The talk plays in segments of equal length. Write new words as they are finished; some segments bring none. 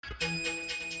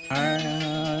I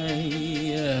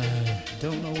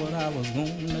don't know what I was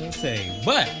going to say,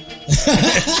 but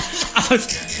I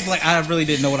was like, I really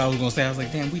didn't know what I was going to say. I was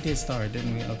like, damn, we did start,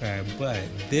 didn't we? Okay, but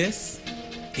this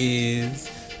is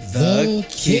the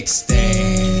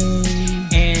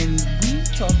Kickstand. And we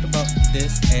talked about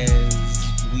this as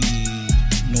we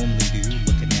normally do,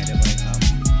 looking at it like,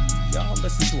 y'all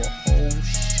listen to a whole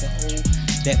show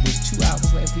that was 2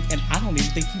 hours last week, and I don't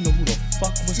even think you know who the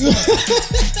fuck was talking.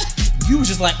 You was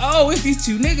just like, oh, it's these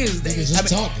two niggas.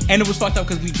 Talking. And it was fucked up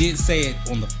because we did say it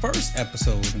on the first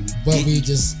episode. And we were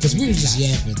just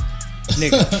yapping.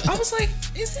 Nigga, I was like,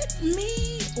 is it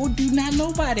me or do not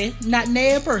nobody, not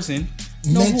nair person,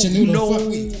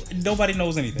 nobody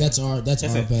knows anything. That's our bad.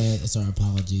 That's our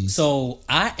apologies. So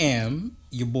I am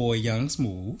your boy Young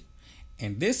Smooth,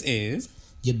 and this is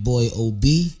your boy OB.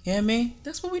 Yeah, I mean,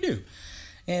 that's what we do.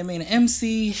 And I mean, an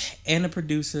MC and a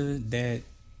producer that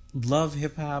love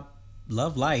hip hop,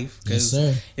 love life, because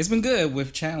it's been good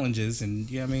with challenges, and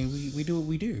I mean, we do what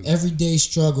we do. Everyday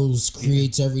struggles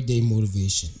creates everyday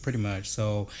motivation. Pretty much.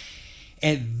 So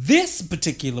at this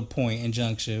particular point in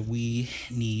juncture, we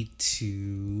need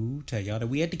to tell y'all that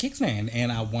we at the Kickstand,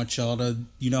 and I want y'all to,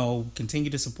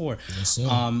 continue to support. Yes,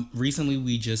 sir. Recently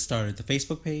we just started the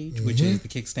Facebook page, which is the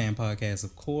Kickstand Podcast,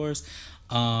 of course.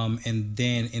 And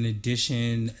then in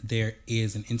addition, there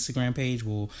is an Instagram page.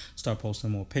 We'll start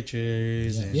posting more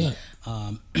pictures,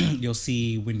 you'll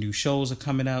see when new shows are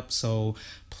coming up. So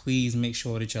please make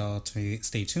sure that y'all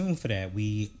stay tuned for that.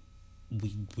 We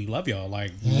love y'all.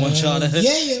 Like, we want y'all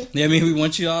to, we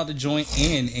want y'all to join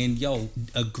in and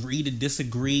agree to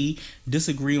disagree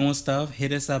on stuff.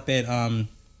 Hit us up at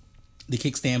the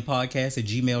Kickstand Podcast at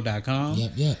gmail.com.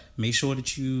 Yep. Make sure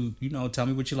that you tell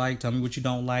me what you like, tell me what you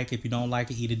don't like. If you don't like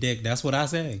it, eat a dick. That's what I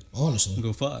say. Honestly.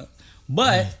 Go fuck.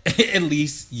 But at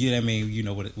least, you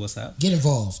know what's up. Get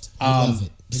involved. I love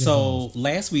it.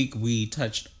 Last week we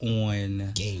touched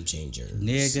on Game Changers.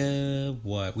 Nigga,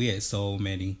 what? We had so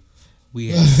many.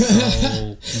 Well,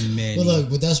 look,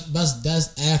 but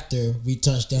that's after we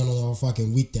touched down on our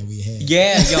fucking week that we had.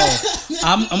 Yeah,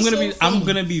 I'm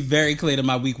gonna be very clear that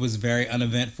my week was very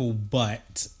uneventful,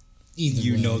 but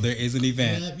there is an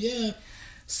event. Yeah.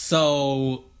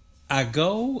 So I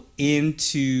go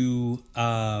into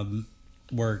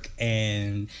work,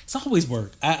 and it's always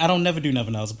work. I don't never do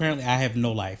nothing else. Apparently, I have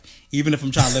no life. Even if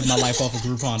I'm trying to live my life off of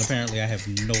Groupon, apparently I have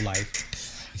no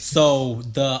life. So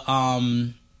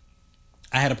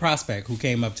I had a prospect who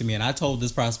came up to me, and I told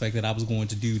this prospect that I was going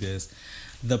to do this.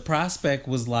 The prospect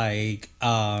was like,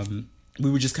 we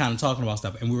were just kind of talking about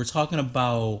stuff, and we were talking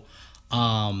about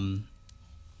the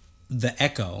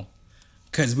Echo,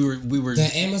 because we were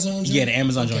the Amazon joint? Yeah, the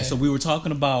Amazon joint. So we were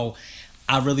talking about,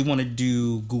 I really want to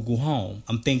do Google Home.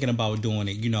 I'm thinking about doing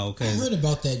it, because I heard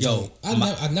about that joint.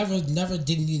 I never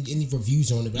did any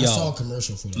reviews on it, but I saw a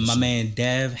commercial for that. My man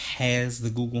Dev has the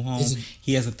Google Home.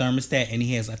 He has a thermostat, and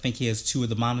I think he has 2 of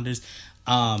the monitors.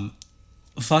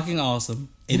 Fucking awesome.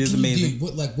 It is amazing.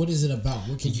 What is it about?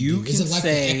 What can you do? Is it like the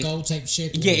Echo type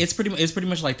shit? Yeah, it's pretty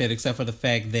much like that, except for the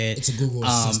fact that it's a Google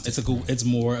assistant. It's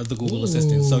more of the Google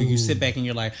assistant. So you sit back and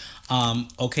you're like,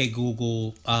 okay,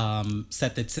 Google,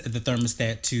 set the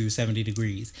thermostat to 70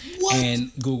 degrees. What?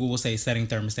 And Google will say setting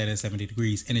thermostat at 70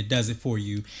 degrees, and it does it for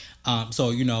you.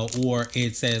 Or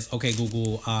it says, okay,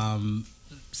 Google,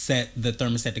 set the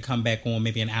thermostat to come back on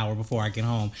maybe an hour before I get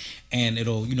home, and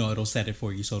it'll set it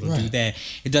for you. So it'll do that.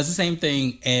 It does the same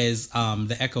thing as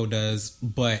the Echo does,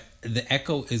 but the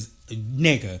Echo is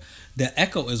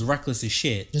reckless as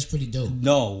shit. That's pretty dope.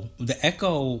 No, the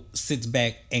Echo sits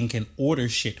back and can order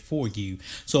shit for you.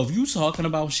 So if you talking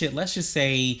about shit, let's just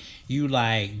say you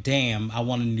like, damn, I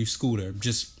want a new scooter,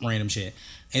 just random shit.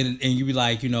 And you be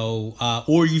like,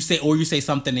 or you say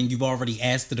something and you've already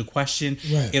asked it a question.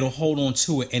 Right. It'll hold on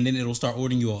to it, and then it'll start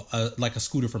ordering you a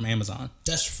scooter from Amazon.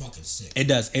 That's fucking sick. It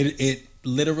does. It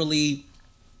literally.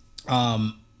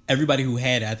 Everybody who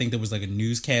had it, I think there was like a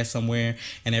newscast somewhere,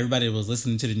 and everybody that was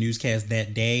listening to the newscast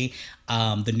that day,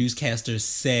 the newscaster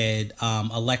said,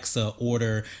 Alexa,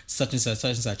 order such and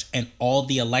such, and all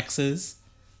the Alexas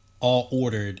all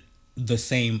ordered the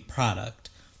same product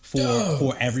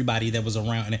for everybody that was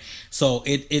around. And so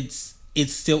it's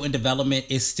still in development.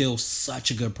 It's still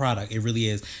such a good product. It really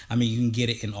is. I mean, you can get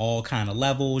it in all kind of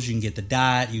levels. You can get the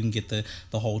dot, you can get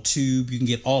the whole tube, you can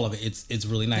get all of it. It's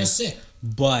really nice. That's it.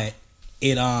 But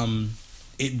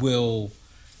it will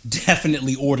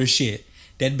definitely order shit.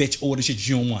 That bitch order shit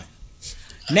you don't want.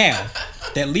 Now,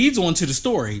 that leads on to the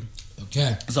story.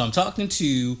 Okay. So I'm talking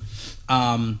to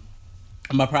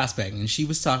my prospect, and she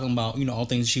was talking about, all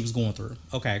things she was going through.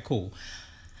 Okay, cool.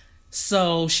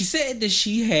 So she said that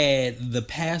she had the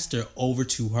pastor over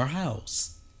to her house.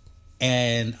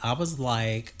 And I was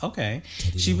like, okay.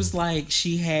 She was like,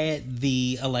 she had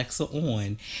the Alexa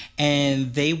on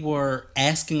and they were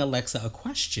asking Alexa a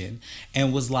question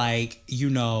and was like,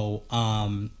 we're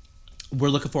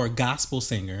looking for a gospel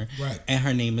singer. Right. And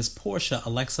her name is Portia.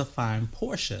 Alexa, find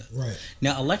Portia. Right.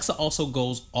 Now, Alexa also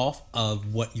goes off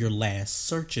of what your last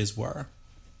searches were.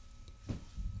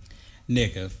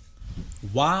 Nigga,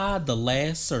 why the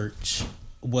last search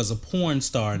was a porn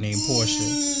star named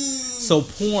Portia? So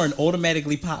porn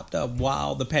automatically popped up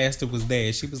while the pastor was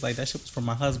there. She was like, that shit was from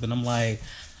my husband. I'm like,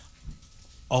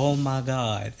 oh my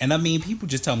God. And I mean, people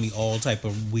just tell me all type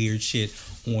of weird shit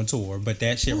on tour. But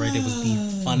that shit right there was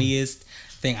the funniest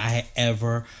thing I had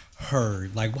ever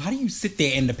heard. Like, why do you sit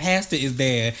there and the pastor is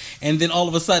there and then all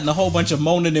of a sudden a whole bunch of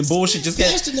moaning and bullshit just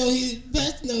pastor know he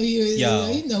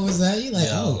know what's that. He like,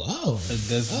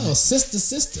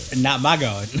 sister. Not my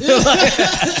God.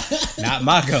 Not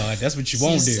my God. That's what you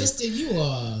won't do. Sister, you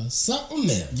are something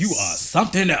else. You are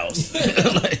something else.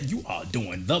 Like, you are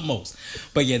doing the most.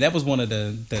 But yeah, that was one of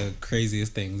the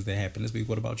craziest things that happened this week.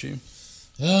 What about you?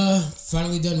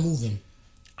 Finally done moving.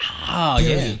 Ah,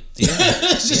 yeah.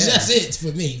 That's it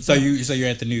for me. So you are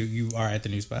at the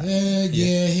new spot.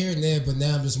 Yeah, here and there, but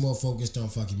now I'm just more focused on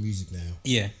fucking music now.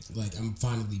 Yeah, like I'm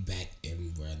finally back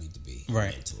in where I need to be,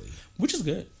 right? Mentally. Which is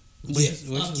good.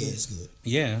 It's good.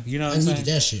 Yeah, you know what I needed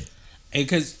that shit.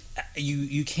 Because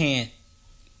you can't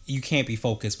be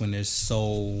focused when there's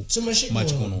so much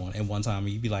going on at one time.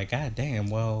 You'd be like, God damn,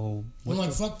 well, I'm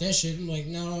like, fuck that shit. I'm like,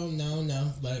 no,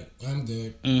 like I'm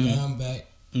good. Now I'm back.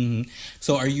 Mm-hmm.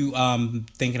 So are you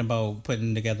thinking about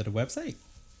putting together the website?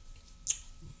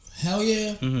 Hell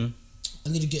yeah. I'm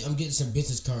getting some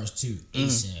business cards too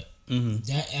ASAP.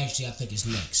 That actually I think is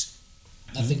next.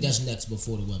 I think that's next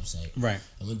before the website. Right.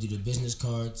 I'm gonna do the business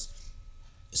cards.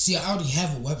 See, I already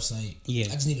have a website. Yeah.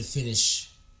 I just need to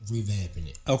finish revamping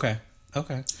it. Okay.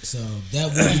 So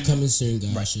that will be coming soon,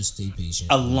 guys. Right. Just stay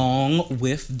patient. Along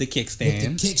with the Kickstand.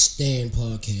 With the Kickstand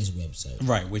podcast website.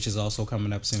 Right, which is also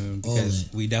coming up soon because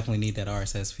we definitely need that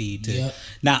RSS feed to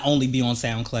not only be on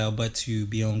SoundCloud, but to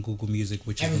be on Google Music,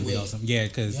 which is going to be awesome. Yeah,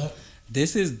 because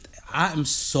I am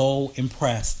so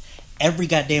impressed every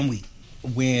goddamn week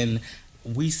when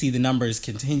we see the numbers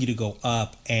continue to go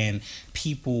up and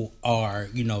people are,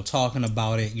 talking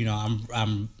about it.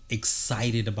 I'm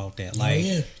excited about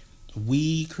that.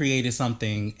 We created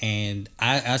something, and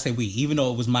I say we, even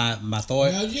though it was my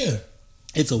thought. Yeah.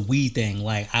 It's a we thing.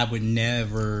 Like, I would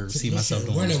never see myself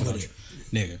doing this.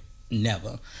 Nigga,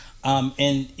 never.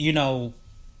 And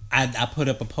I put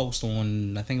up a post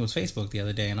on, I think it was Facebook the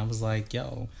other day, and I was like,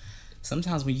 yo,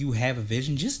 sometimes when you have a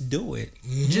vision, just do it.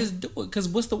 Just do it. Because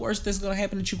what's the worst that's going to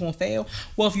happen that you're going to fail?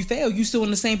 Well, if you fail, you still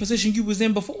in the same position you was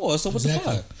in before. So what the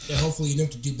fuck? And hopefully you know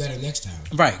to do better next time.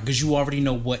 Right. Because you already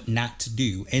know what not to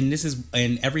do. And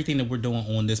everything that we're doing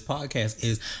on this podcast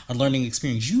is a learning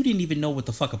experience. You didn't even know what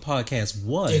the fuck a podcast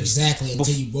was. Exactly.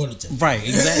 Until you brought it to me. Right.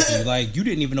 Exactly. Like, you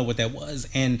didn't even know what that was.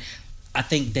 And I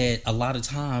think that a lot of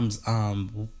times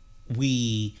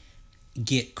we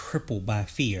get crippled by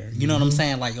fear. You know what I'm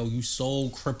saying? Like, you so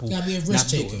crippled. Gotta be a risk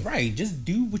taker. Right. Just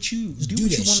do what you want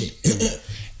to do.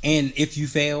 And if you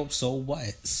fail, so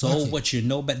what? So what?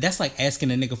 But that's like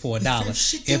asking a nigga for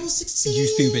 $1. If you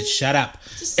stupid, shut up.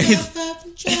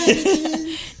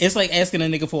 It's like asking a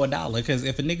nigga for $1 because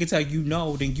if a nigga tell you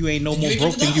no, then you ain't no more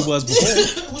broke than you was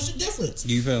before. What's the difference?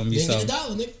 You feel me? So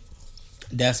 $1, nigga.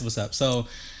 That's what's up. So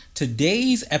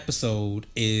today's episode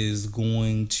is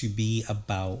going to be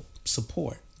about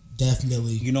support.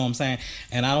 Definitely. You know what I'm saying?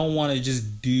 And I don't want to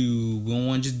just do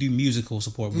musical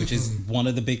support, which is one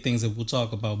of the big things that we'll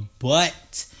talk about,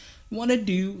 but we want to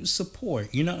do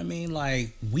support. You know what I mean?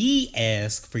 Like, we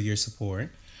ask for your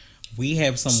support. We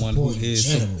have someone who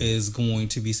is going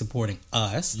to be supporting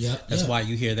us. That's why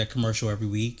you hear that commercial every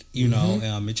week. You know,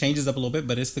 it changes up a little bit,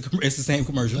 but it's the same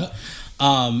commercial.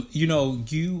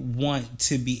 You want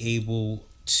to be able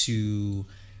to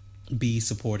be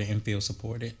supported and feel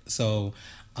supported. So,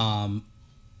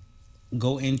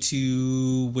 go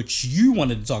into what you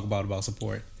wanted to talk about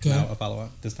support. Okay. I'll follow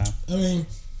up this time. I mean,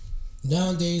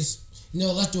 nowadays,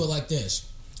 let's do it like this.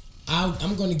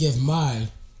 I'm going to give my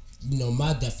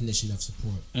definition of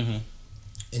support, and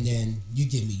then you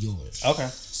give me yours. Okay.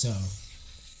 So,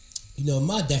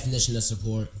 my definition of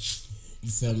support. You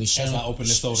feel me? As I open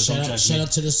the soda, shout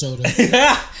out to the soda.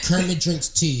 Kermit drinks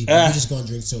tea, but we're just gonna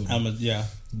drink soda.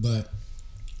 But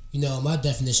my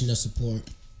definition of support.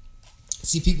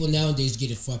 See, people nowadays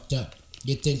get it fucked up.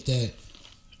 They think that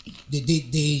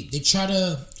they try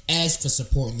to ask for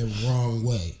support in the wrong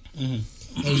way, and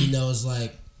it's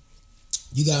like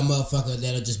You got a motherfucker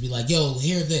that'll just be like, yo,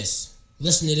 hear this.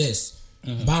 Listen to this.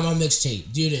 Buy my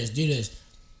mixtape. Do this.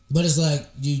 But it's like,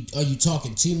 are you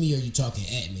talking to me or are you talking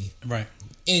at me? Right.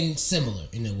 And similar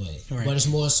in a way. Right. But it's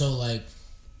more so like,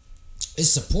 it's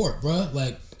support, bro.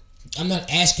 Like, I'm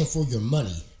not asking for your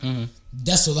money.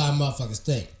 That's what a lot of motherfuckers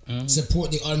think.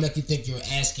 Support, they automatically think you're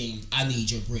asking, I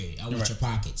need your bread. I want your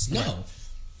pockets. No.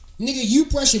 Nigga, you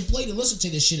press your play to listen to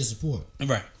this shit as support.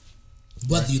 Right.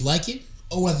 Whether you like it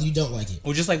or whether you don't like it.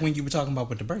 Or just like when you were talking about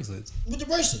with the bracelets. With the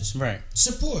bracelets. Right.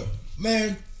 Support.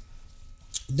 Man,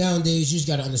 nowadays you just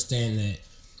gotta understand that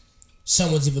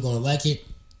someone's either gonna like it,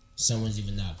 someone's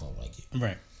even not gonna like it.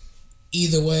 Right.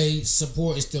 Either way,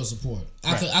 support is still support.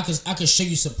 I could show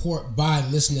you support by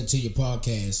listening to your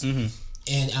podcast,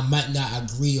 and I might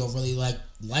not agree or really like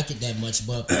it that much,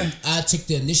 but I took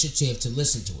the initiative to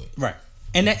listen to it. Right.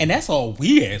 And that's all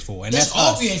we ask for. And that's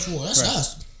all us. we ask for. That's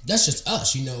us. That's just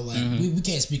us. You know, like we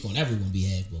can't speak on everyone's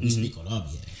behalf, but we speak on our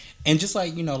behalf. And just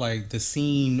like, you know, like the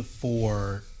scene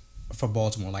for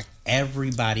Baltimore, like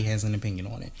everybody has an opinion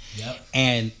on it. Yep.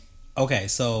 And okay,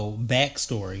 so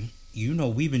backstory, you know,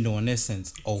 we've been doing this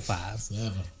since 2005.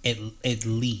 Forever. At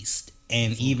least.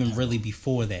 And even really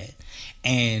before that.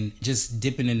 And just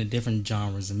dipping into different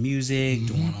genres of music,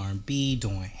 doing R&B,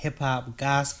 doing hip hop,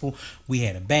 gospel. We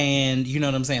had a band, you know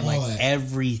what I'm saying? Like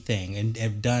everything, and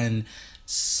have done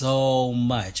so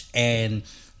much. And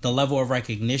the level of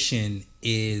recognition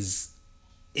is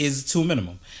to a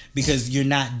minimum, because you're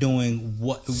not doing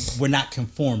we're not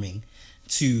conforming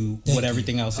to what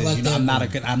everything else is. You know, I'm not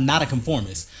a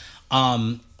conformist.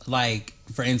 Like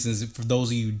for instance, for those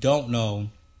of you who don't know,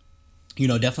 you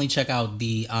know, definitely check out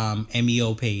the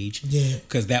MEO page. Yeah.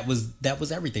 Because that was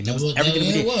everything. That was everything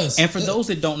we did. Was. And for those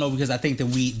that don't know, because I think that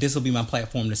this will be my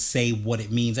platform to say what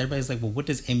it means. Everybody's like, well, what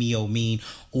does MEO mean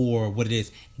or what it is?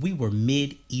 We were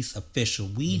Mid-East Official.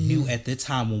 We knew at the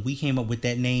time when we came up with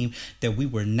that name that we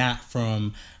were not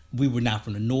from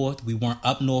the north. We weren't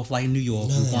up north like New York.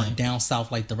 We weren't down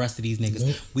south like the rest of these niggas.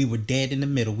 Nope. We were dead in the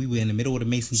middle. We were in the middle of the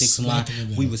Mason-Dixon line.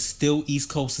 We were still East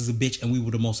Coast as a bitch, and we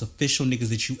were the most official niggas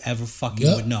that you ever fucking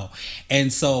would know.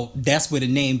 And so that's where the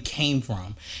name came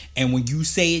from. And when you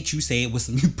say it with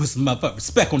some, you put some motherfucking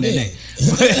respect on that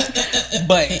name.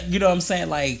 But you know what I'm saying?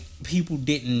 Like, people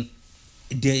didn't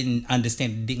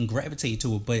understand, didn't gravitate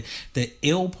to it. But the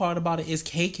ill part about it is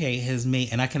KK has made,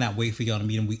 and I cannot wait for y'all to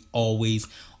meet him. We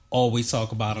always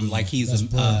talk about him like he's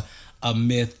a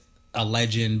myth, a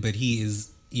legend, but he is,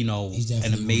 you know,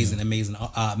 an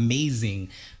amazing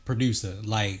producer.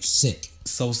 Like,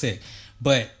 so sick.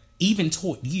 But even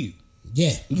taught you.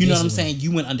 Yeah. You know what I'm saying?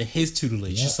 You went under his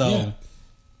tutelage.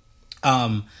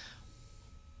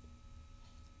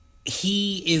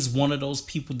 He is one of those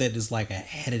people that is like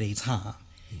ahead of their time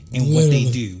in what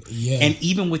they do. Yeah. And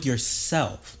even with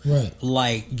yourself, right?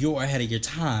 Like, you're ahead of your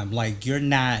time. Like, you're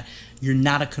not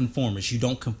a conformist. You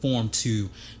don't conform to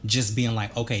just being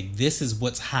like, okay, this is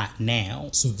what's hot now.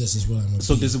 So this is what I'm gonna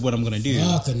This is what I'm gonna do.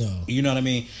 You know what I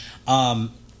mean?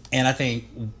 And I think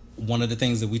one of the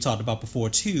things that we talked about before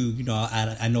too, you know,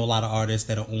 I know a lot of artists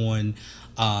that are on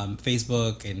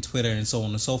Facebook and Twitter and so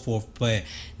on and so forth, but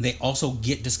they also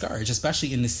get discouraged,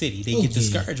 especially in the city. They get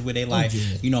discouraged where they like,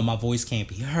 you know, my voice can't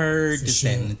be heard, this,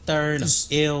 that, and the third. I'm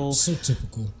ill. So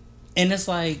typical. And it's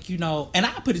like, you know, and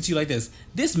I put it to you like this: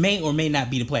 this may or may not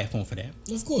be the platform for that.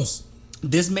 Of course,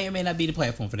 this may or may not be the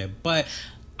platform for that, but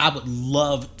I would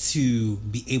love to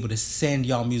be able to send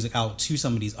y'all music out to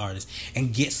some of these artists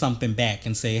and get something back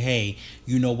and say, hey,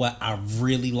 you know what? I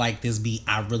really like this beat.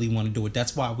 I really want to do it.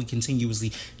 That's why we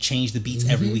continuously change the beats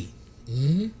every week.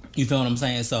 You feel what I'm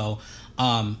saying? So,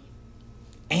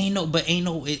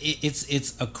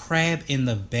 it's a crab in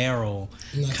the barrel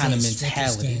kind of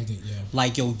mentality.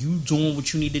 Like, yo, you doing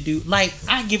what you need to do. Like,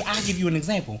 I give you an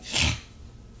example.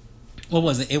 What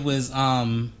was it? It was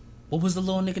what was the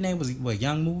little nigga name? Was he what?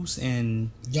 Young Moose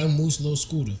and Young Moose, Lil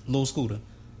Scooter. Lil Scooter.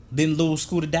 Didn't Lil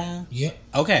Scooter die? Yep.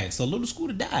 Okay, so Lil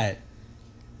Scooter died.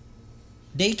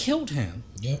 They killed him.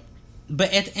 Yep.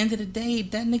 But at the end of the day,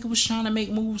 that nigga was trying to make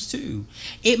moves too.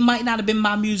 It might not have been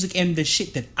my music and the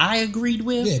shit that I agreed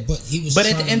with. Yeah, but he was. But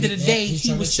at the end of the day,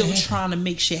 he was still trying to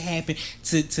make shit happen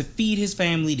to feed his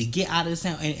family, to get out of the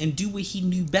town and do what he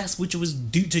knew best, which was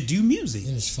to do music.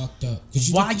 And it's fucked up.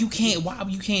 Why you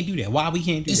can't do that? Why we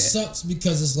can't do that? It sucks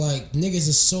because it's like niggas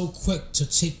is so quick to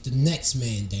take the next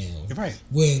man down. Right.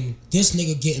 When this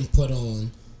nigga getting put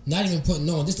on, not even putting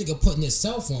on, this nigga putting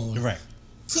himself on. Right.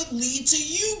 Could lead to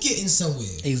you getting somewhere.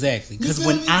 Exactly. Because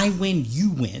when I win,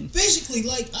 you win. Basically,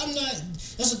 like, I'm not...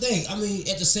 That's the thing. I mean,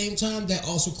 at the same time, that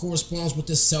also corresponds with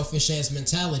this selfish-ass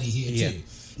mentality here, too.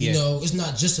 You know, it's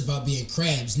not just about being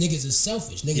crabs. Niggas is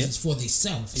selfish. Niggas is for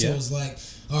themselves. So it's like,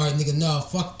 all right, nigga, no,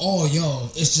 fuck all y'all.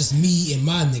 It's just me and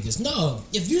my niggas. No,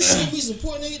 if you show me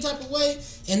support in any type of way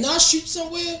and not shoot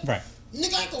somewhere, right?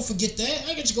 Nigga, I ain't gonna forget that. I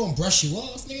ain't just gonna brush you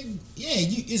off, nigga. Yeah,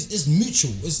 it's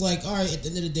mutual. It's like, all right, at the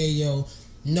end of the day, yo,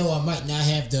 no, I might not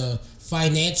have the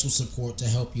financial support to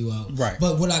help you out. Right.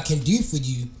 But what I can do for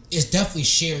you is definitely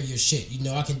share your shit. You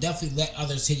know, I can definitely let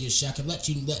others hear your shit. I can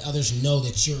let others know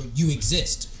that you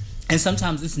exist. And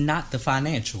sometimes it's not the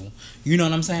financial. You know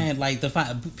what I'm saying? Like,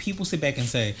 people sit back and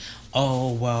say,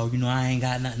 oh, well, you know, I ain't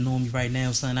got nothing on me right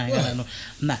now, son. I ain't got nothing on.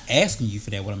 I'm not asking you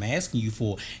for that. What I'm asking you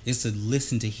for is to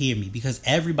listen, to hear me. Because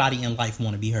everybody in life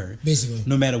want to be heard. Basically.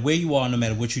 No matter where you are, no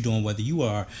matter what you're doing, whether you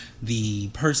are the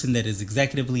person that is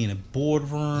executively in a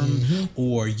boardroom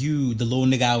or you, the little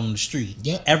nigga out on the street.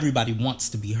 Yep. Everybody wants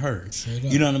to be heard.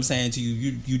 You know what I'm saying to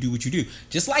you? You do what you do.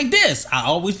 Just like this. I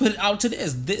always put it out to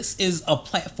this. This is a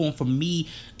platform for me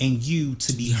and you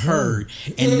to be heard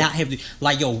and not have to,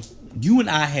 like, yo, you and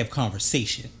I have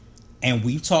conversation, and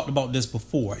we've talked about this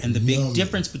before, and the big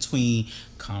difference between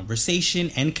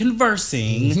conversation and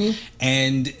conversing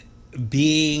and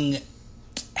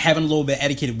having a little bit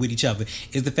etiquette with each other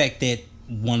is the fact that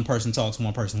one person talks,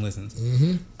 one person listens.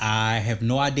 I have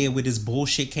no idea where this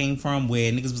bullshit came from,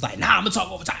 where niggas was like, nah, I'm gonna talk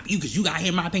over top of you because you gotta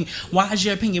hear my opinion. Why is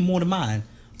your opinion more than mine?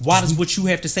 Why does what you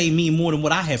have to say mean more than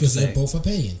what I have to say? Because they're both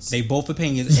opinions. They both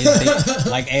opinions. And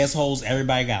like assholes,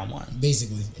 everybody got one.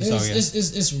 Basically.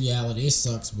 It's reality. It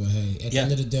sucks, but hey, at the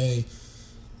end of the day,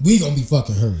 we gonna be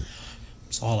fucking heard.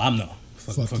 That's all I know.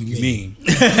 Fuck you mean.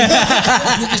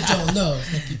 Niggas don't know.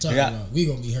 Fuck you talking about. We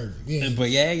gonna be heard. Yeah.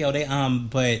 But yeah, yo,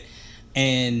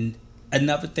 and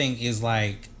another thing is,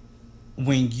 like,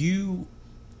 when you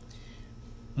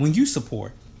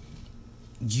support,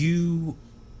 you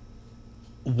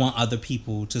want other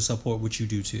people to support what you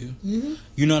do too.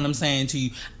 You know what I'm saying to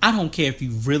you? I don't care if you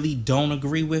really don't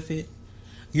agree with it.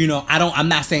 You know, I'm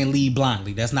not saying lead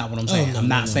blindly. That's not what I'm saying. I'm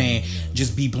not saying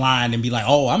just be blind and be like,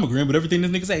 oh, I'm agreeing with everything this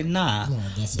nigga say. Nah.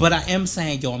 But I am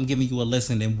saying, yo, I'm giving you a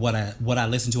listen, and what I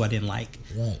listened to I didn't like.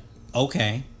 Right.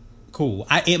 Okay. Cool.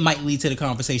 It might lead to the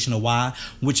conversation of why,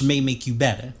 which may make you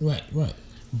better. Right.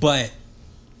 But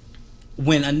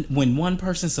when one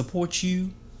person supports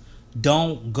you,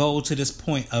 don't go to this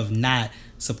point of not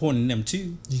supporting them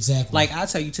too. Exactly. Like, I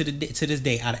tell you, to this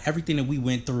day, out of everything that we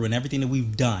went through and everything that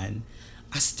we've done,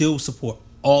 I still support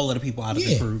all of the people out of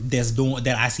the crew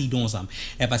that I see doing something.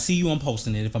 If I see you, I'm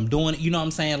posting it. If I'm doing it, you know what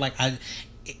I'm saying? Like,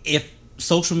 if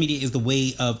social media is the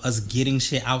way of us getting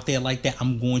shit out there like that,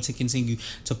 I'm going to continue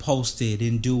to post it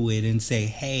and do it and say,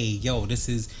 hey, yo, this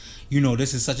is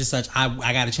such and such.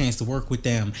 I got a chance to work with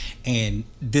them, and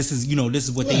this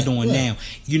is what they doing now.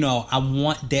 You know, I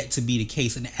want that to be the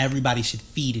case, and everybody should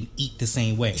feed and eat the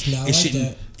same way.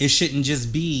 It shouldn't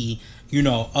just be,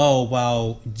 oh,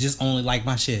 well, just only like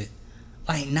my shit.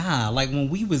 Like, nah, like when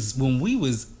we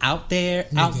was out there,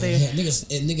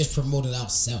 niggas promoted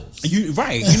ourselves. You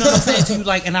right, you know what I'm saying to you,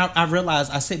 like, and I realize,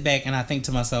 I sit back and I think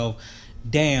to myself,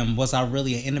 damn, was I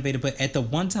really an innovator? But at the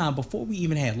one time, before we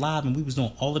even had live and we was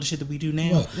doing all of the shit that we do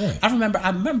now, right. I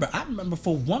remember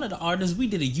for one of the artists, we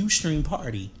did a Ustream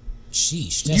party.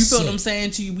 Sheesh, you feel what I'm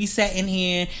saying to you? We sat in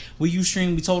here with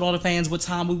Ustream. We told all the fans what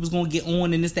time we was going to get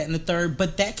on and this, that, and the third.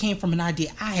 But that came from an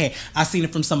idea I had. I seen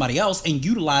it from somebody else and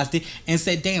utilized it and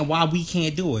said, damn, why we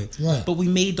can't do it? Right. But we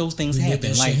made those things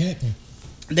happen.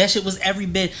 That shit was every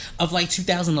bit of like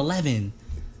 2011.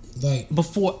 Like,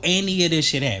 before any of this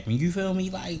shit happened. You feel me?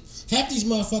 Like, half these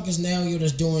motherfuckers now,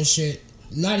 that's doing shit,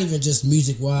 not even just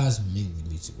music wise, mainly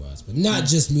music wise, but not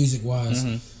just music wise.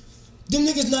 Them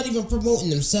niggas not even promoting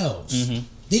themselves.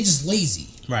 They just lazy.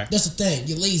 Right. That's the thing.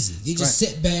 You're lazy. They just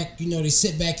sit back. They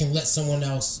sit back and let someone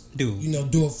else do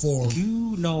it for them.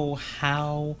 You know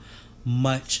how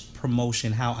much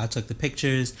promotion, how I took the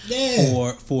pictures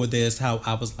for this, how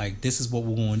I was like, this is what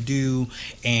we're going to do,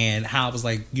 and how I was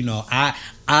like,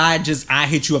 I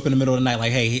hit you up in the middle of the night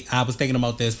like, hey, I was thinking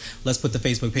about this, let's put the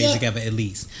Facebook page together at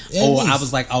least. I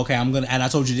was like, okay, and I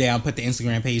told you today I'll put the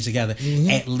Instagram page together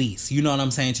at least. You know what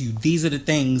I'm saying to you? These are the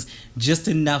things, just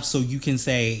enough so you can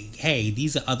say, hey,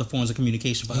 these are other forms of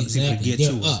communication for other people to get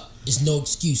to us. It's no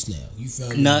excuse now. You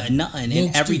feel me? Nothing.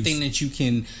 And everything that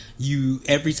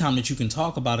every time that you can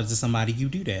talk about it to somebody, you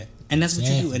do that. And that's what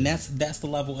you do. And that's the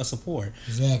level of support.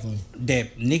 Exactly.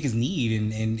 That niggas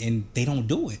need, and they don't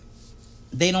do it.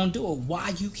 They don't do it.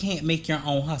 Why you can't make your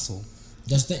own hustle?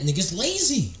 That's that niggas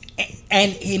lazy.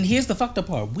 And here's the fucked up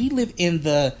part. We live in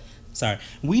the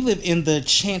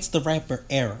Chance the Rapper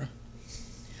era.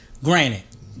 Granted,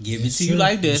 give it to you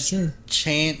like this.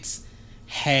 Chance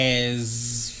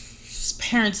has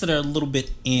parents that are a little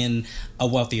bit in a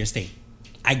wealthier state.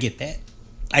 I get that.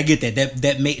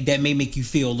 That may make you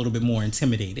feel a little bit more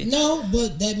intimidated. No,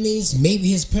 but that means maybe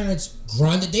his parents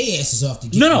grinded their asses off to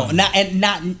get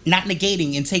not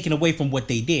negating and taking away from what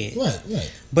they did.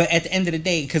 Right. But at the end of the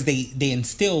day, because they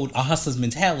instilled a hustler's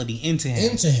mentality into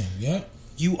him. Yeah.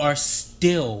 You are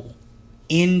still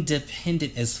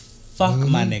independent as fuck,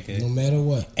 my nigga. No matter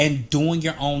what. And doing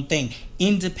your own thing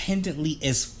independently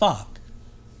as fuck.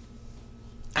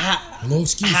 No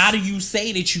excuse. How do you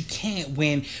say that you can't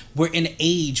when we're in an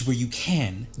age where you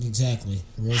can? Exactly.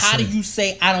 How do you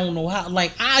say I don't know how?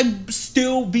 Like, I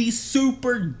still be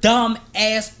super dumb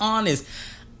ass honest.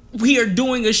 We are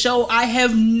doing a show. I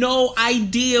have no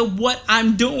idea what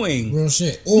I'm doing. Real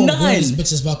shit. Or where this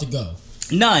bitch is about to go.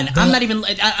 None. I'm not even.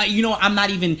 I'm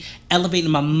not even elevating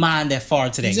my mind that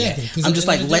far today. Exactly. Yet. I'm just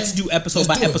like, let's do episode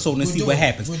by episode and see what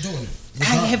happens. We're doing it.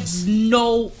 I have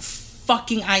no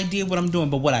fucking idea what I'm doing,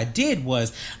 but what I did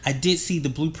was I did see the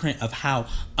blueprint of how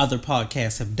other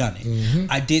podcasts have done it.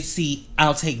 I did see,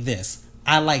 I'll take this,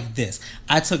 I like this,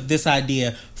 I took this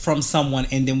idea from someone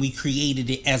and then we created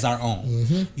it as our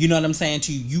own. You know what I'm saying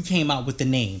to you? You came out with the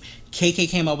name, KK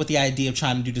came out with the idea of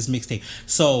trying to do this mixtape,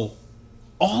 so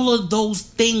all of those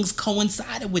things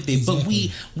coincided with it.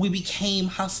 Exactly. But we became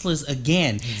hustlers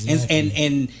again. Exactly.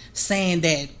 and saying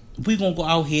that we're gonna go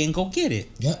out here and go get it.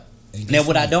 Yep. Now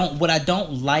what I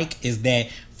don't like is that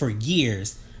for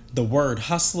years the word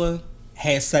hustler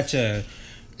has such a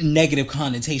negative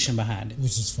connotation behind it,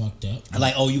 which is fucked up.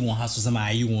 Like, oh, you want to hustle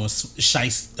somebody, you want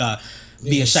to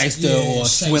be a shyster or a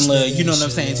swindler, you know what I'm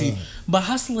saying to you. But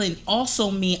hustling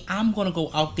also mean I'm gonna go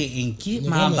out there and get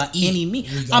mine by any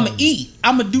means. I'ma eat.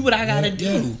 I'ma do what I gotta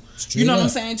do. You know what I'm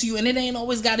saying to you? And it ain't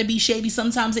always gotta be shady.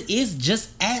 Sometimes it is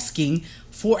just asking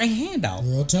for a handout.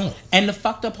 Real talk. And the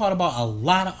fucked up part about a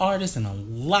lot of artists and a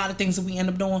lot of things that we end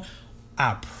up doing,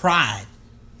 our pride.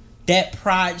 That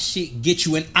pride shit gets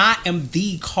you. And I am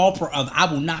the culprit of,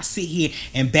 I will not sit here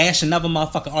and bash another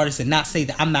motherfucking artist and not say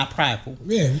that I'm not prideful.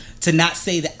 Yeah. To not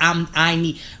say that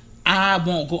I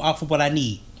won't go out for what I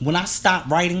need. When I stopped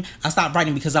writing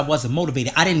because I wasn't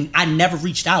motivated. I never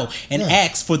reached out and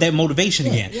asked for that motivation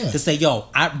again. To say, yo,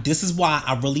 this is why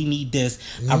I really need this.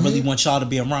 I really want y'all to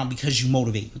be around because you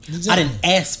motivate me. Exactly. I didn't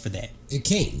ask for that. It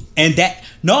came. And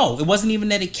it wasn't even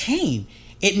that it came.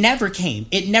 It never came.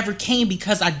 It never came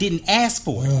because I didn't ask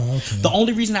for it. Oh, okay. The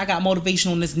only reason I got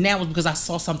motivation on this now is because I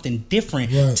saw something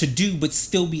different to do, but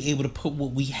still be able to put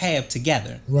what we have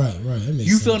together. Right. That makes sense.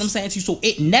 You feel what I'm saying to you? So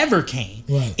it never came.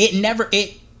 Right. It never,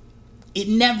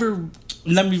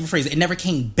 let me rephrase it. It never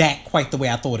came back quite the way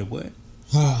I thought it would.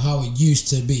 How it used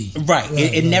to be. Right.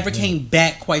 It never came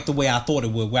back quite the way I thought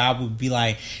it would, where I would be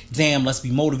like, damn, let's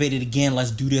be motivated again,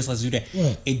 let's do this, let's do that.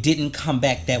 Right. It didn't come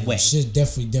back that way. Shit's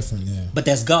definitely different now. But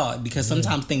that's God, because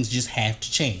sometimes things just have to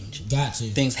change. Gotcha.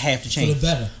 Things have to change. For the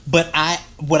better. But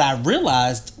what I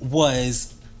realized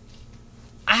was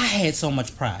I had so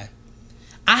much pride.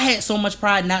 I had so much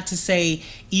pride not to say,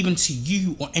 even to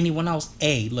you or anyone else,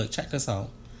 hey, look, check this out.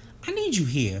 I need you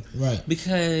here. Right.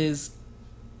 Because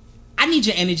I need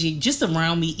your energy just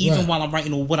around me, even while I'm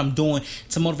writing or what I'm doing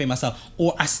to motivate myself.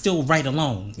 Or I still write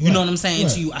alone. You know what I'm saying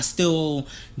to you? I still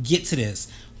get to this.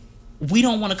 We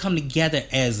don't want to come together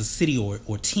as a city or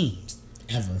teams.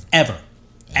 Ever.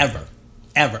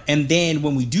 And then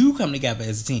when we do come together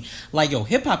as a team, like, yo,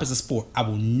 hip hop is a sport. I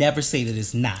will never say that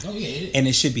it's not. Oh, yeah, and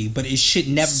it should be. But it should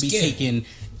never be taken.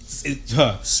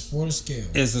 Sport and skill.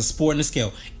 It's a sport and a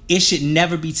skill. It should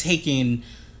never be taken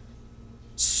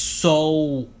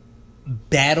so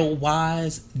battle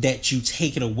wise that you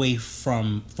take it away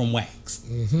from wax.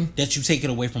 That you take it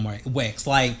away from wax.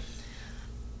 Like,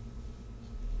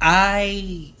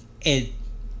 I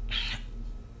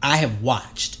have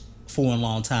watched for a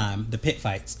long time the pit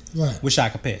fights with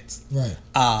Shaka Pitts.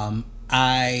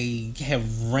 I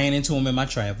have ran into him in my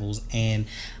travels, and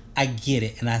I get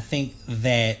it. And I think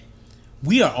that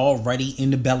we are already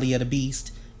in the belly of the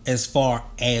beast as far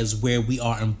as where we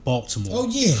are in Baltimore. Oh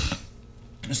yeah.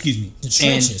 Excuse me. The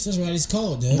trenches. That's what it's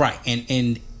called, dude. Right.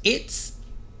 And it's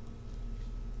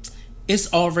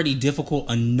already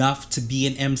difficult enough to be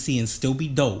an MC and still be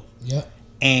dope. Yep.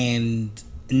 And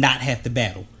not have to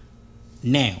battle.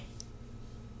 Now,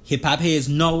 hip hop heads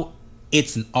know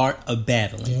it's an art of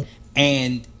battling. Yep.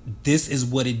 And this is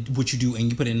what you do,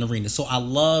 and you put it in the arena. So I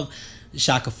love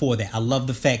Shaka for that. I love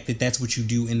the fact that that's what you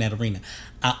do in that arena.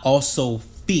 I also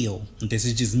feel, this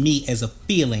is just me as a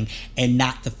feeling and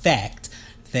not the fact,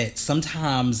 that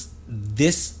sometimes in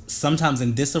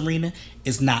this arena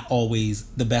is not always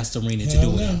the best arena to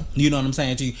do it. You know what I'm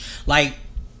saying to you? Like,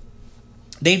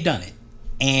 they've done it,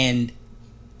 and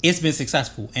it's been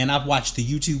successful. And I've watched the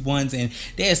YouTube ones, and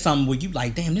there's some where you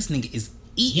like, damn, this nigga is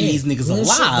eating these niggas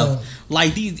alive.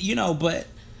 Like these, you know, but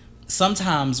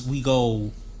sometimes we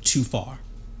go too far.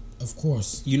 Of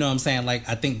course. You know what I'm saying? Like,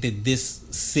 I think that this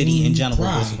city in general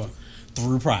goes too far.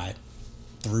 Through pride.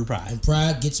 And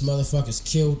pride gets motherfuckers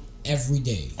killed every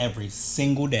day. Every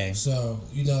single day. So,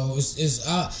 you know, it's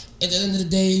at the end of the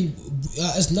day,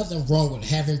 it's nothing wrong with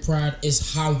having pride.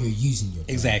 It's how you're using your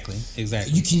pride. Exactly.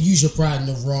 You can use your pride in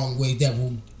the wrong way that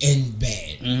will end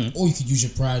bad. Mm-hmm. Or you can use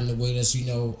your pride in a way that's, you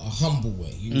know, a humble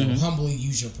way. You know, humbly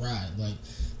use your pride. Like,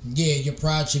 yeah, your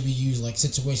pride should be used like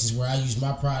situations where I use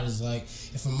my pride is like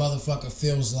if a motherfucker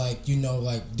feels like, you know,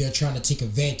 like they're trying to take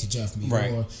advantage of me,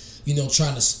 right, or, you know,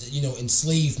 trying to, you know,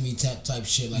 enslave me type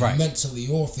shit, like right, mentally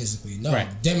or physically. No, right,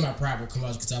 then my pride will come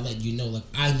out because I let you know, like,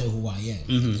 I know who I am.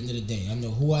 Mm-hmm. At the end of the day, I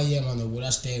know who I am. I know what I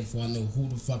stand for. I know who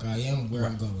the fuck I am, where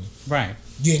I'm going. Right.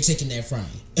 You ain't taking that from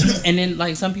me. And then,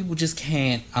 like, some people just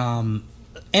can't, and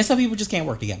some people just can't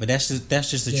work together. That's just the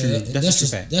truth. That's the true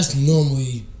fact. That's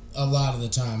normally a lot of the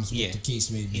times what the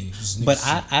case may be. But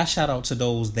I shout out to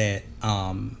those that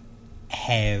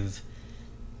have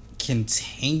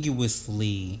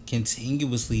continuously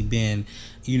been,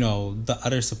 you know, the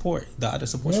other support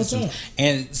system.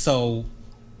 And so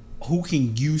who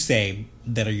can you say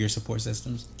that are your support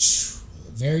systems?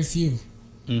 Very few.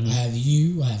 Mm-hmm. I have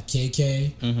you, I have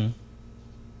KK,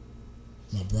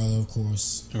 my brother, of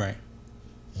course, right,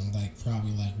 and like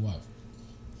probably like what,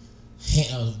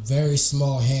 a very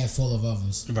small handful of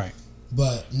others, right.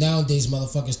 But nowadays,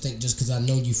 motherfuckers think just because I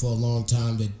know you for a long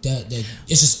time that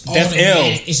it's just that's automatic.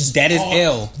 Ill. It's just that is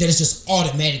ill. That it's just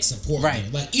automatic support. Right.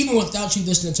 Man. Like even without you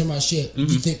listening to my shit, you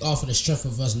think off of the strength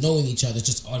of us knowing each other, it's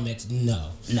just automatic. No.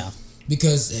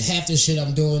 Because half the shit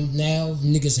I'm doing now,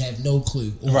 niggas have no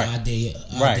clue or idea.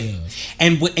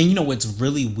 And you know what's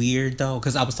really weird though,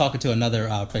 because I was talking to another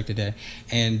prick today,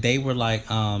 and they were like,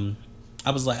 I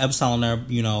was telling her,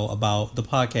 you know, about the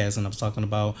podcast, and I was talking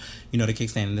about, you know, the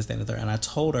kickstand and this, that, and the third. And I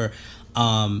told her,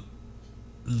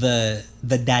 the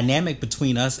dynamic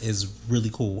between us is really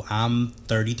cool. I'm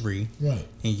 33, right,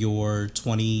 and you're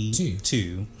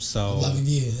 22. So 11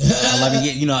 years. 11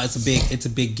 years. You know, it's a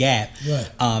big gap, right?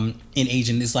 In age,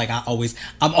 and it's like I always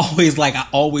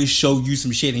show you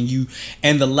some shit,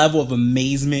 and the level of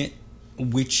amazement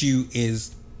with you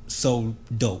is so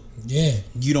dope. Yeah.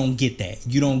 You don't get that.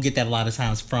 You don't get that a lot of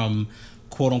times from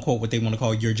quote unquote what they want to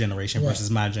call your generation versus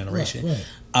my generation.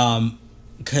 Right.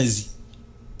 Because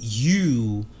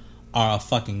you are a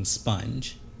fucking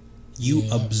sponge. You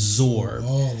absorb.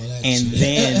 And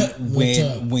then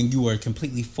when you are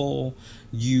completely full,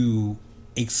 you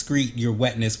excrete your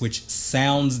wetness, which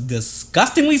sounds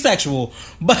disgustingly sexual,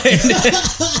 but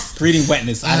excreting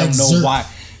wetness, I don't know why.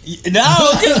 No,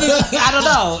 I don't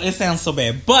know. It sounds so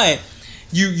bad, but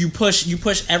you push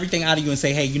everything out of you and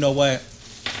say, hey, you know what?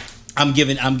 I'm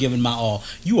giving my all.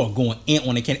 You are going in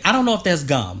on the candy. I don't know if that's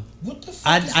gum. What the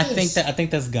fuck I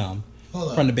think that's gum.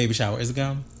 Hold from the baby shower. Is it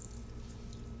gum?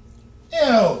 Ew.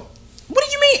 What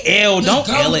do you mean, ew? Don't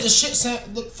ill it. The shit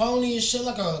look phony and shit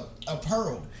like a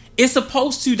pearl. It's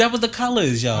supposed to. That was the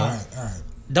colors, y'all. All right.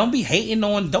 Don't be hating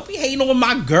on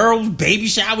my girl's baby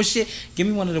shower shit. Give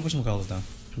me one of the whatchamacallits though.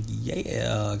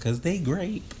 Yeah, because they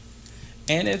grape.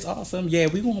 And it's awesome. Yeah,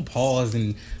 we gonna pause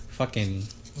and fucking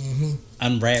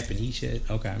unwrap and eat shit.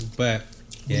 Okay. But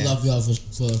yeah. We love y'all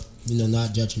for you know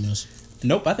not judging us.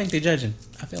 Nope, I think they're judging.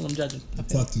 I feel them judging.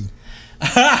 Fuck you.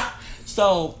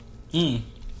 So, I'm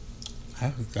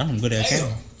good at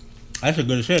that. That's a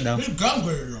good shit though. This gum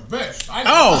is the best.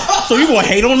 So you gonna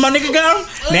hate on my nigga gum?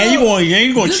 Now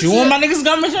you gonna chew on my nigga's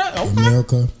gum and shit? Okay.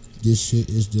 America, this shit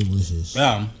is delicious.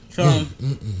 Yeah. So,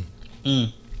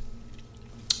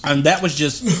 and that was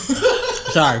just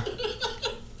sorry.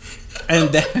 And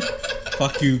that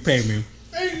fuck you, pay me.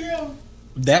 Hey, yo.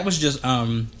 That was just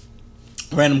random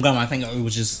gum. I think it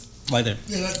was just like that.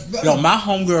 Yo, my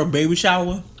homegirl baby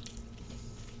shower,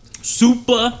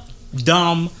 super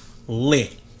dumb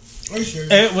lit.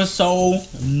 It was so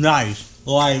nice.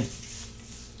 Like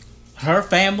her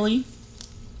family,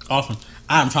 awesome.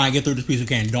 I'm trying to get through this piece of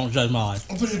candy. Don't judge my life.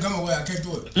 I'm putting the gum away. I can't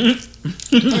do it.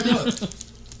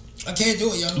 I can't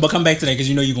do it, yo. But come back today because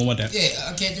you know you're going to want that. Yeah,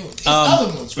 I can't do it.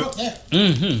 Other ones, fuck that.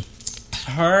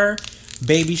 Her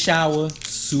baby shower,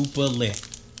 super lit.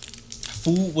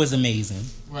 Food was amazing.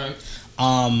 Right.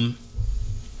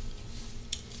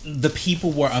 The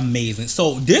people were amazing.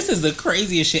 So this is the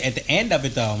craziest shit at the end of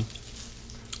it, though.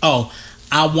 Oh,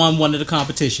 I won one of the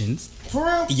competitions. For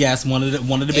real? Yes, one of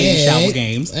the baby shower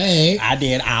games. Hey. I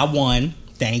did. I won.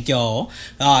 Thank y'all.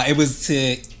 It was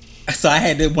to So I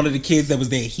had one of the kids that was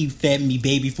there. He fed me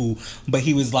baby food, but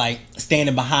he was like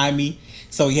standing behind me.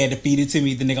 So he had to feed it to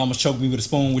me. The nigga almost choked me with a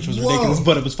spoon, which was ridiculous,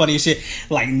 but it was funny as shit.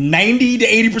 Like 90 to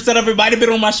 80% of it might have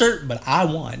been on my shirt, but I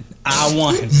won. I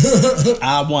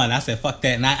won. I said, fuck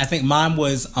that. And I think mine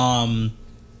was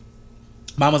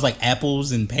like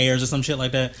apples and pears or some shit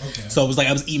like that. Okay. So it was like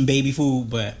I was eating baby food,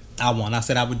 but I won. I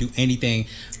said I would do anything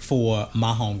for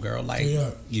my homegirl. Like,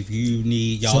 if you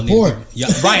need, y'all support.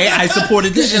 Right, I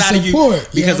supported this shit out of you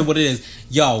because of what it is.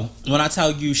 Yo, when I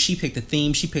tell you, she picked a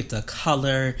theme, she picked a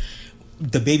color.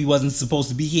 The baby wasn't supposed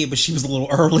to be here, but she was a little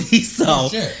early. So,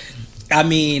 I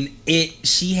mean,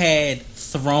 she had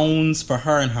thrones for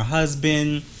her and her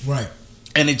husband. Right.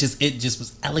 And it just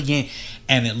was elegant,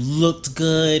 and it looked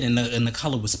good, and the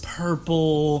color was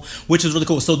purple, which was really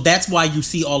cool. So that's why you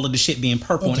see all of the shit being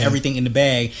purple and everything in the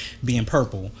bag being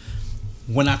purple.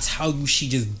 When I tell you, she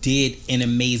just did an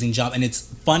amazing job, and it's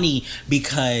funny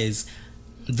because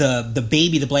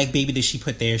the black baby that she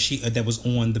put there, that was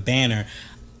on the banner.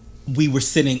 We were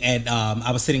sitting at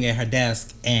I was sitting at her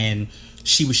desk, and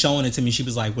she was showing it to me. She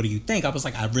was like, what do you think? I was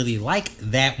like, I really like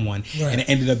that one. Right. And it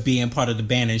ended up being part of the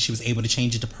banner, and she was able to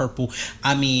change it to purple.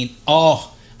 I mean,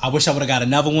 I wish I would have got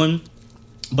another one.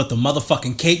 But the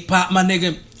motherfucking cake pop, my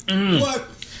nigga. What?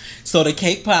 So the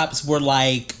cake pops were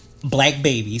like black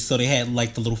babies. So they had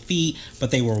like the little feet,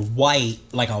 but they were white,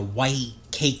 like a white,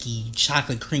 cakey,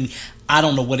 chocolate creamy. I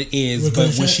don't know what it is,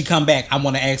 but when she come back, I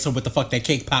want to ask her what the fuck that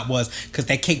cake pop was, because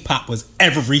that cake pop was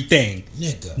everything.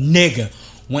 Nigga.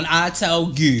 When I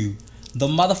tell you, the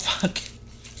motherfucker,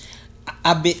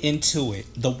 I bit into it.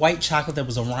 The white chocolate that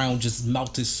was around just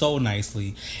melted so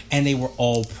nicely, and they were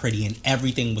all pretty, and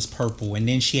everything was purple. And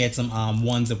then she had some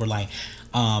ones that were like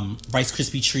Rice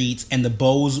Krispie treats, and the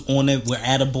bows on it were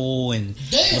edible, and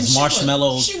it was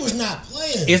marshmallows. She was not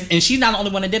playing. And she's not the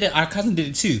only one that did it. Our cousin did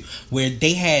it too, where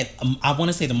they had I want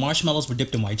to say the marshmallows were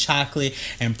dipped in white chocolate,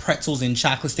 and pretzels and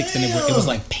chocolate sticks, and it was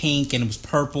like pink and it was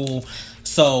purple.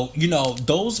 So, you know,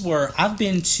 those were, I've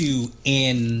been to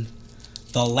in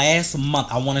the last month,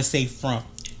 I want to say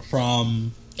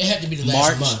from it had to be the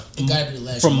last month. It gotta be the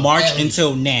last from month. March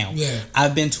until now. Yeah.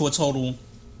 I've been to a total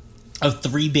of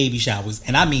 3 baby showers,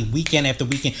 and I mean weekend after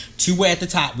weekend. 2 were at the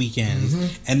top weekends,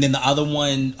 and then the other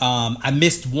one, I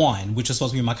missed one, which was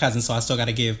supposed to be my cousin, so I still got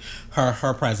to give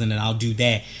her present, and I'll do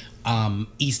that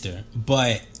Easter.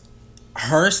 But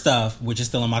her stuff, which is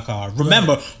still in my car.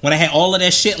 Remember when I had all of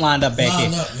that shit lined up back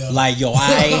here? Like, yo, I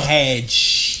had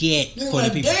shit for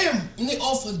the people. Damn, and they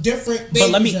offer different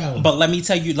baby showers. But let me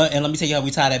tell you how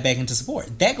we tie that back into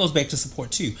support. That goes back to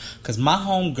support too, because my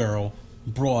homegirl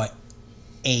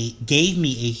gave me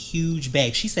a huge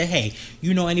bag. She said, hey,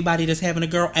 you know anybody that's having a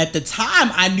girl? At the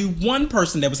time, I knew one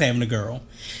person that was having a girl.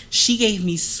 She gave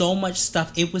me so much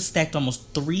stuff. It was stacked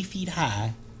almost 3 feet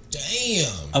high.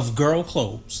 Damn. Of girl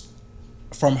clothes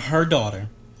from her daughter.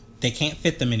 They can't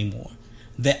fit them anymore.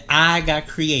 That I got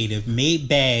creative, made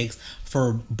bags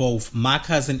for both my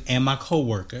cousin and my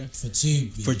coworker. For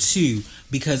two.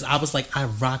 Because I was like, I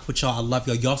rock with y'all. I love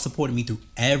y'all. Y'all supported me through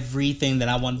everything that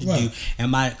I wanted to do. And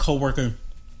my coworker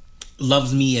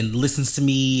loves me and listens to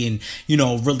me and, you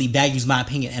know, really values my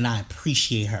opinion, and I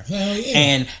appreciate her. Hell yeah.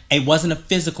 And it wasn't a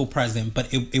physical present,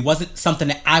 but it wasn't something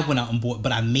that I went out and bought,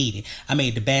 but I made it. I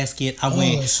made the basket.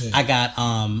 I got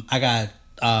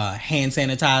hand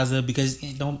sanitizer, because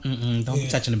don't be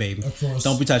touching the baby. Of course.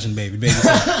 Don't be touching the baby.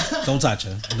 Don't touch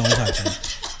her. Don't touch her.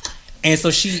 And so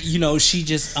she, you know, she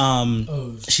just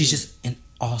she's just an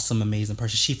awesome, amazing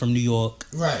person. She from New York.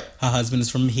 Right. Her husband is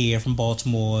from here, from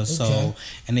Baltimore. Okay. So,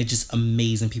 and they're just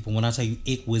amazing people. When I tell you,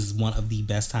 it was one of the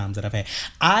best times that I've had.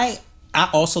 I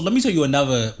also, let me tell you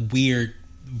another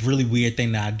really weird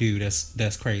thing that I do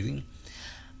that's crazy.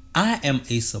 I am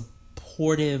a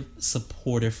supportive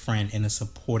friend and a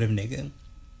supportive nigga.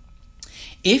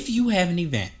 If you have an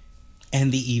event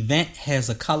and the event has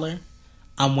a color,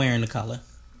 I'm wearing the color.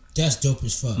 That's dope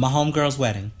as fuck. My homegirl's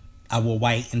wedding, I wore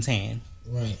white and tan.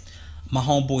 Right. My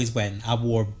homeboy's wedding, I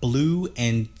wore blue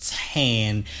and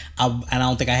tan. And I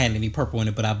don't think I had any purple in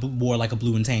it, but I wore like a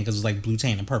blue and tan, because it was like blue,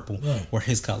 tan, and purple were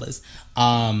his colors.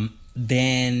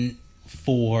 Then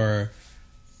for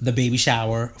the baby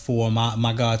shower for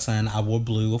my godson, I wore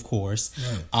blue, of course.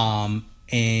 Right.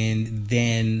 And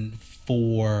then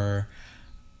for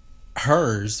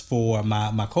hers, for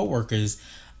my coworkers,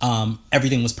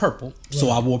 everything was purple. Right. So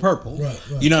I wore purple. Right.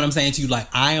 You know what I'm saying to you? Like,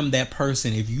 I am that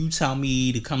person. If you tell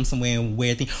me to come somewhere and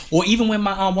wear things, or even when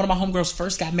my one of my homegirls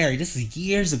first got married, this is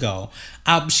years ago,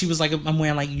 she was like, I'm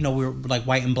wearing, like, you know, we're like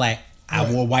white and black.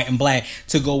 I wore white and black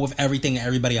to go with everything and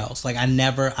everybody else. Like,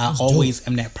 I always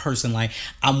am that person. Like,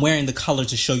 I'm wearing the color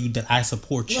to show you that I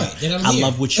support you. Right, I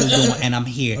love what you're doing, and I'm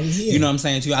here. You know what I'm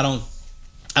saying, too? I don't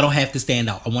have to stand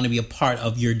out. I want to be a part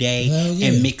of your day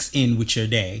and mix in with your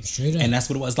day. Straight up. And that's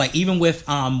what it was. Like, even with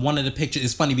one of the pictures,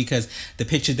 it's funny because the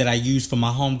picture that I used for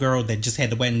my homegirl that just had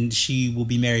the wedding, she will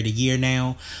be married a year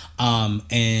now.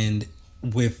 And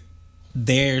with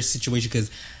their situation,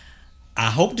 because I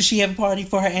hope that she have a party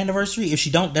for her anniversary. If she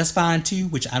don't, that's fine too.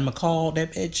 Which I'm gonna call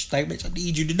that bitch. Like, bitch, I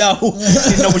need you to know.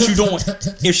 You know what you're doing.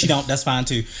 If she don't, that's fine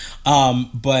too.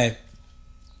 But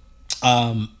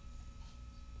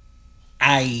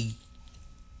I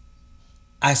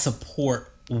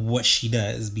support what she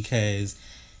does because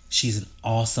she's an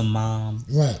awesome mom.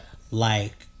 Right.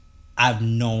 Like, I've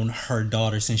known her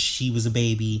daughter since she was a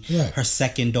baby. Right. Her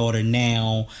second daughter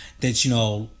now that, you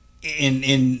know, in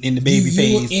the baby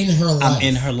phase. In her life. I'm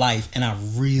in her life, and I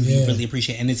really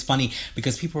appreciate it. And it's funny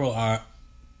because people are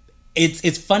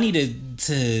it's funny to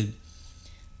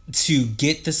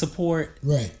get the support,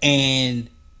 right, and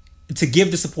to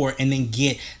give the support and then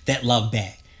get that love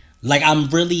back. Like, I'm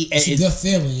really it's a good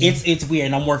feeling. Yeah. It's weird,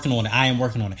 and I'm working on it. I am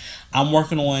working on it. I'm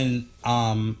working on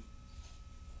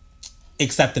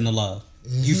accepting the love.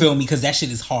 Mm-hmm. You feel me? Because that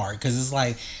shit is hard. Because it's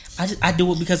like I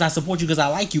do it because I support you, because I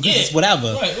like you, because it's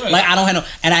whatever. Right. Like, I don't have no,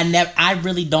 and I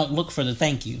really don't look for the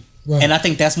thank you. Right. And I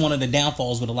think that's one of the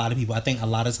downfalls with a lot of people. I think a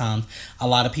lot of times a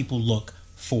lot of people look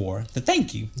for the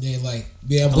thank you. Yeah, like,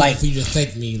 I'm looking for you to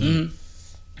thank me. Like, mm-hmm.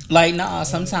 Like, nah,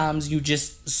 sometimes you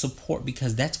just support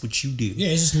because that's what you do. Yeah,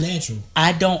 it's just natural.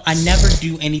 I never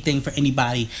do anything for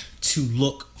anybody to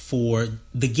look for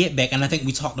the get back. And I think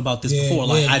we talked about this before.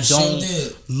 Like, I don't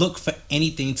look for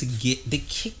anything to get the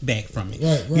kickback from it.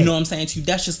 Right. You know what I'm saying to you?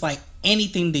 That's just like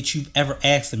anything that you've ever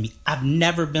asked of me. I've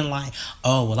never been like,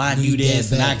 oh, well, I do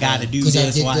this and I gotta do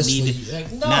this, so I need it. Like,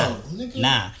 no,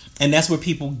 nah. And that's where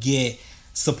people get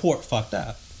support fucked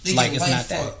up. Like, it's not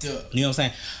that. You know what I'm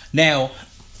saying? Now,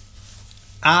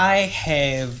 I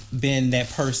have been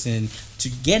that person to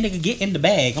get in the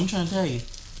bag. I'm trying to tell you.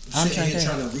 I'm trying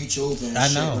to reach over and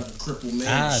shit like a crippled man.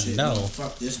 I shit. know.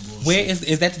 Fuck this bullshit. Where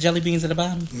is that the jelly beans at the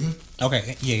bottom? Mm-hmm.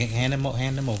 Okay, yeah, hand them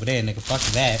over there, nigga. Fuck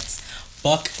that.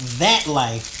 Fuck that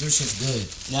life. This shit's good.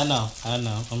 I know.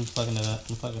 I'm fucking it up.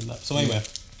 So anyway,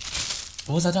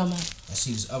 what was I talking about? I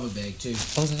see this other bag too.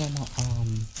 What was I talking about?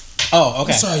 Oh,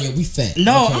 okay. I'm sorry, we fat.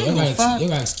 No, okay, you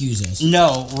gotta excuse us.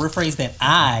 No, rephrase that.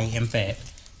 I am fat.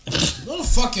 No, the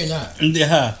fuck you're not.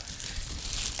 Yeah.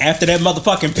 After that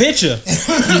motherfucking picture,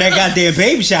 that goddamn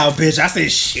baby shower bitch, I said,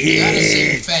 shit. You gotta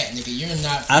say you're fat, nigga. You're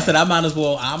not fat. I said I might as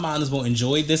well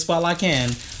enjoy this while I can,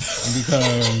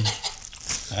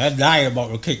 because that diet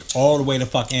about to kick all the way the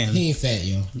fuck in. He ain't fat,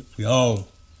 yo. Yo,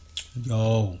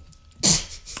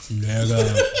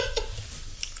 nigga.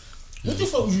 What the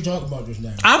fuck was you talking about just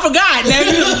now? I forgot,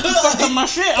 nigga. You fucked up my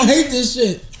shit. I hate this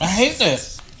shit. I hate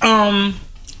that.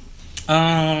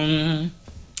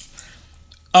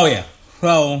 Oh yeah.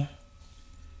 So,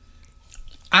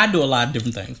 I do a lot of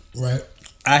different things. Right.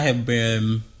 I have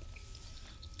been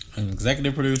an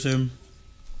executive producer.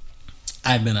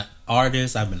 I've been an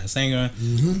artist. I've been a singer.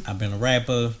 Mm-hmm. I've been a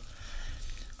rapper.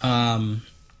 And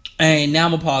now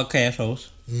I'm a podcast host.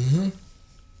 Mm-hmm.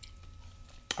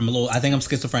 I think I'm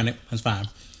schizophrenic. That's fine.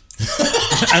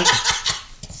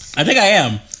 I think I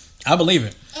am. I believe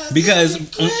it. Because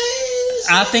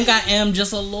I think I am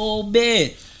just a little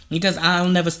bit. Because I'll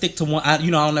never stick to one.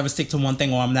 I'll never stick to one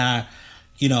thing, or I'm not.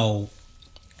 I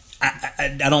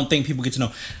don't think people get to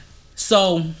know.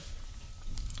 So I'm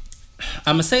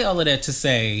gonna say all of that to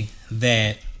say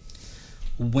that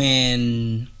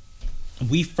before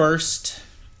we first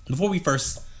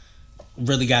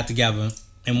really got together,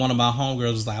 and one of my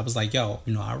homegirls was like, yo,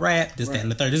 I rap, this, that,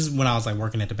 and the third. This is when I was like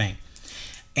working at the bank,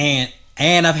 and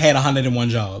I've had 101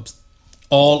 jobs,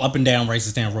 all up and down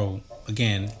Racist Road.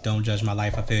 Again, don't judge my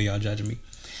life. I feel y'all judging me.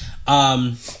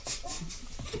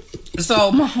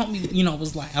 So my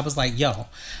homie, I was like, yo,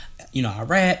 I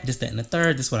rap, this, that, and the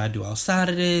third. This is what I do outside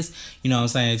of this. You know what I'm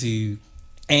saying to you?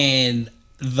 And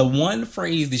the one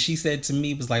phrase that she said to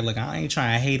me was like, look, I ain't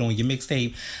trying to hate on your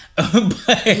mixtape,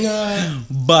 but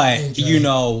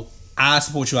I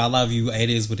support you. I love you.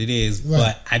 It is what it is. Right.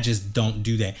 But I just don't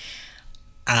do that.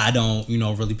 I don't,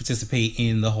 really participate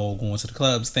in the whole going to the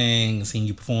clubs thing, seeing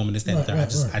you performing this, that, and third.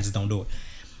 I just don't do it.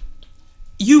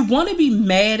 You want to be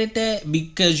mad at that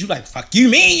because you like, fuck you,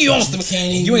 mean you don't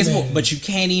but you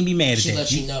can't even be mad at that. She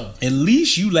let you know. At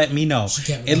least you let me know.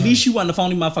 At least you wasn't the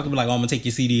phony motherfucker be like, oh, I'm gonna take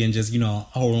your CD and just,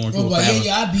 hold on to it.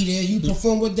 Yeah, I'll be there. You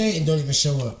perform what day and don't even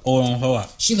show up. Or don't show up.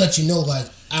 She let you know, like,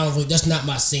 I don't. That's not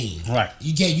my scene. Right.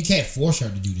 You can't force her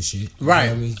to do the shit. Right. You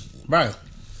know what I mean? Right.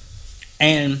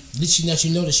 And at least she let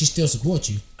you know that she still supports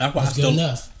you. That's good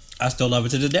enough. I still love her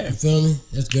to this day. You feel me?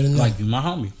 That's good enough. Like, you my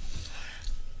homie.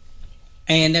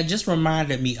 And that just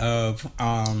reminded me of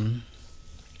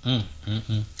yeah,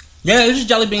 this is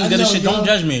Jelly Bean good as shit. Don't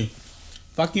judge me.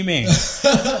 Fuck you, man.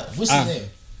 What's your name?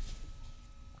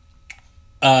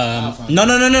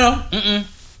 No.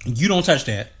 You don't touch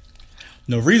that.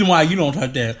 The reason why you don't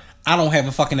touch that, I don't have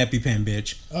a fucking EpiPen,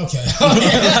 bitch. Okay.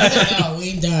 Oh, we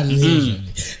ain't done here.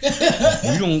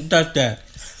 You don't touch that.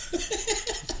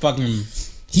 Fucking.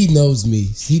 He knows me.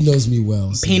 He knows me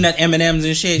well. So. Peanut M&Ms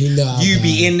and shit. You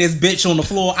be in this bitch on the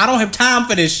floor. I don't have time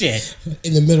for this shit.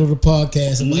 In the middle of the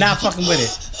podcast. I'm not fucking with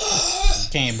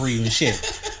it. Can't breathe and shit.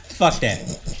 Fuck that.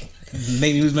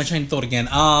 Maybe lose my train of thought again.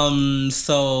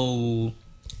 So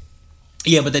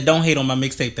yeah, but the don't hate on my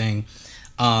mixtape thing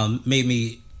made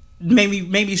me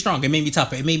stronger. It made me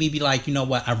tougher. It made me be like, you know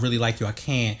what? I really like you. I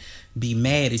can't be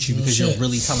mad at you because you're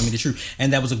really telling me the truth.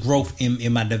 And that was a growth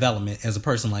in my development as a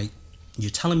person. Like, you're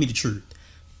telling me the truth.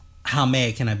 How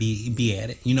mad can I be at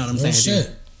it? You know what I'm saying?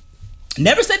 Shit.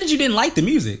 Never said that you didn't like the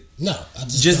music. No,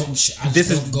 this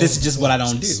is just what I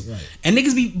don't do. Right. And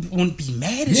niggas wouldn't be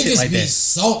mad at shit like that. Niggas be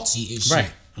salty and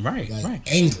shit. Right.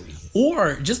 Angry.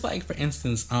 Or just like, for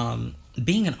instance,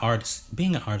 being an artist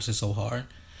is so hard.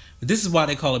 This is why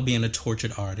they call it being a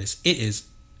tortured artist. It is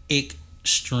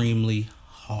extremely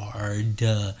hard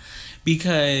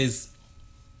because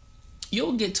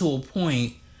you'll get to a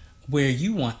point where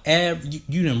you want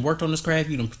you done worked on this craft,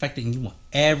 you done perfected, and you want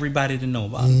everybody to know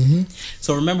about it.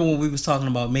 So remember when we was talking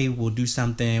about maybe we'll do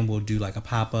something, we'll do like a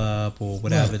pop-up or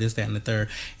whatever, this, that, and the third,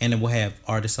 and then we'll have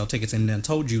artists sell tickets. And then I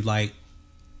told you, like,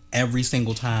 every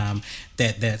single time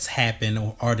that's happened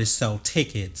or artists sell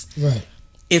tickets, right,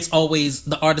 it's always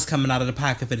the artist coming out of the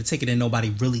pocket for the ticket and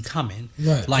nobody really coming.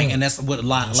 Right. Like, and that's what a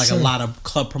lot of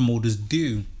club promoters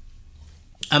do.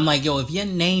 I'm like, yo, if your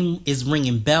name is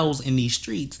ringing bells in these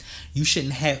streets, you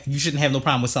shouldn't have no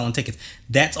problem with selling tickets.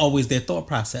 That's always their thought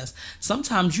process.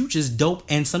 Sometimes you just dope,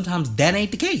 and sometimes that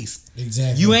ain't the case.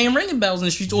 Exactly. You ain't ringing bells in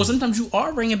the streets, or sometimes you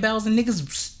are ringing bells and niggas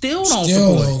still don't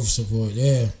support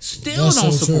it. Still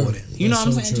don't support it. You know what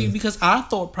I'm saying to you? Because our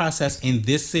thought process in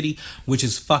this city, which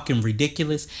is fucking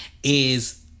ridiculous,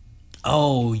 is,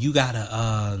 oh, you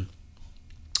gotta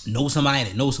know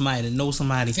somebody.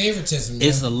 Favoritism.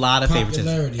 It's a lot of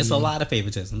favoritism. It's a lot of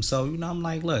favoritism. So, you know, I'm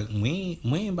like, look, we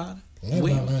ain't about it. We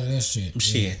ain't about that shit.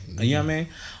 Shit. Yeah. You know what I mean?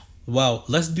 Well,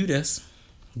 let's do this.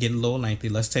 Getting a little lengthy.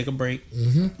 Let's take a break.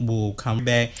 We'll come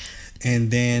back, and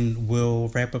then we'll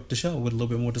wrap up the show with a little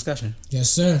bit more discussion.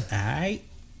 Yes, sir.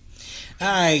 All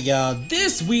right, y'all.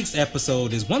 This week's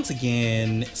episode is once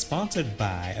again sponsored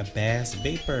by Abaz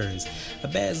Vapors.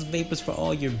 Abaz Vapors for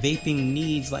all your vaping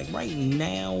needs. Like right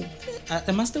now,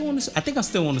 am I still on the? I think I'm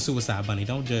still on the Suicide Bunny.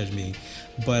 Don't judge me,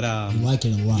 but you like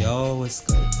it a lot. Yo, it's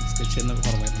good. It's good shit. Hold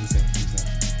on, wait. Let me see.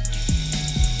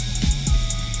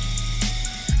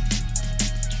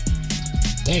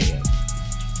 Damn.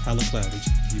 Hella cloudy.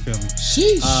 You feel me?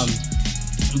 Sheesh.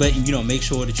 But, you know, make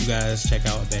sure that you guys check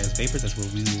out Abaz Vapors. That's where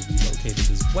we will be located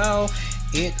as well.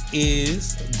 It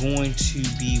is going to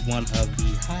be one of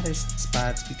the hottest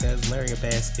spots because Larry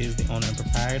Abaz is the owner and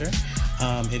proprietor.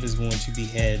 It is going to be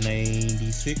at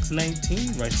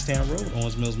 9619 Wrightstown Road,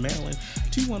 Owens Mills, Maryland,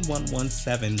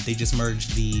 21117. They just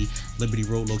merged the Liberty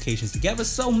Road locations together.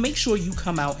 So make sure you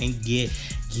come out and get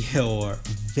your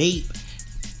vape.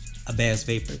 Abaz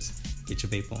Vapors. Get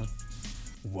your vape on.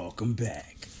 Welcome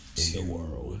back. In the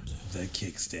world, the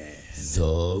kickstand.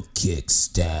 The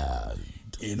kickstand.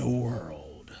 In a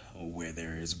world where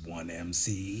there is one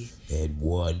MC and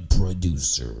one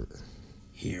producer.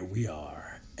 Here we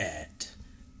are at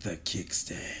the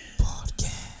Kickstand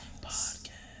Podcast.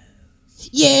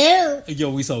 Yeah.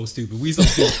 Yo, we so stupid.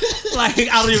 Like,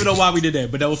 I don't even know why we did that,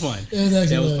 but that was fun.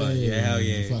 That was fun. Yeah, hell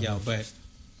yeah. Yo, but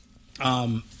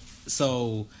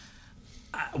so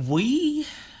we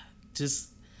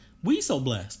so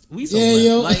blessed. We so blessed.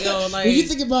 Yo. Like, yo, like, when you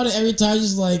think about it every time,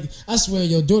 just like, I swear,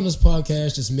 yo, doing this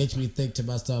podcast just makes me think to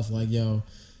myself, like, yo,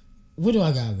 what do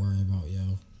I gotta worry about,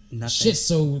 yo? Nothing. Shit's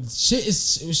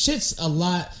a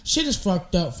lot. Shit is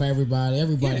fucked up for everybody.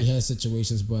 Everybody has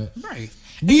situations, but right.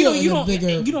 You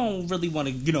don't really want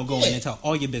to, go in and tell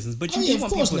all your business, but you do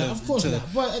want people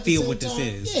to feel what this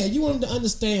is. Yeah, you want them to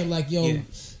understand, like, yo,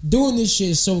 doing this shit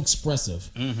is so expressive.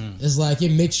 Mm-hmm. It's like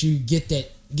it makes you get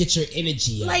your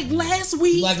energy out. Like last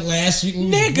week,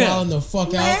 nigga, the fuck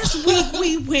out. Last week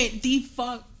we went the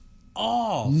fuck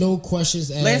off. No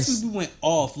questions asked. Last week we went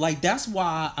off. Like, that's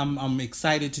why I'm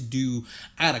excited to do.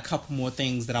 I had a couple more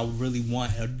things that I really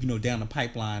want, down the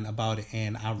pipeline about it,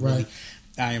 and I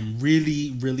am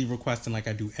really, really requesting, like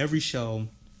I do every show.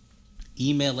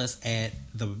 Email us at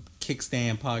the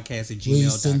kickstandpodcast@gmail.com.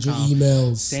 Please send your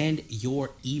emails. Send your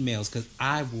emails, because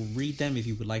I will read them if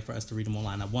you would like for us to read them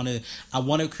online. I want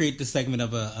to create the segment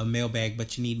of a mailbag,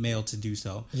 but you need mail to do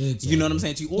so. Exactly. You know what I'm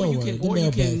saying to you? Or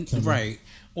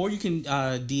Or you can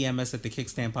DM us at the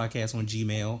Kickstand Podcast on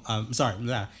Gmail.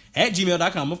 At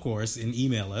gmail.com, of course, and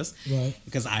email us. Right.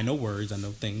 Because I know words, I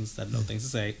know things to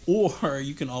say. Or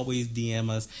you can always DM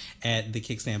us at the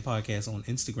Kickstand Podcast on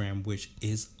Instagram, which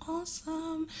is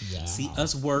awesome. Yeah. See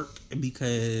us work,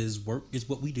 because work is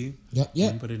what we do. Yep.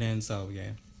 And put it in, so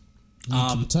yeah. Keep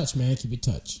in touch, man. Keep in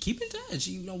touch. Keep in touch.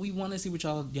 We want to see what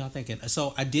y'all thinking.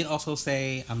 So I did also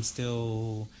say I'm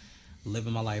still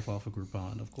living my life off of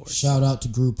Groupon, of course. Shout out to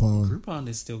Groupon. Groupon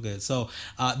is still good. So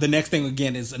the next thing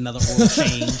again is another oil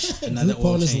change.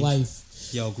 Groupon is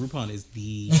life. Yo, Groupon is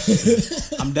the.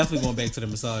 I'm definitely going back to the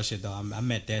massage shit though. I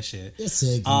met that shit. That's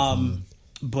it. Groupon.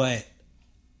 But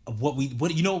what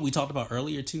we talked about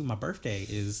earlier too. My birthday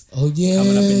is coming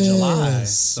up in July.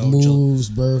 Smooth's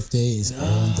birthday is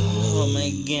on the way. Oh my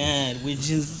god,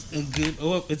 which is a good.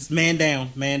 Oh, it's man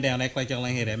down. Act like y'all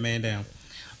ain't hear that. Man down.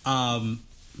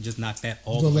 Just knock that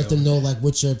all the way. You gonna let them know like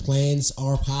what your plans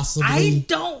are possibly? I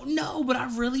don't know, but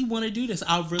I really want to do this.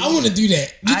 I want to do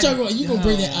that. You gonna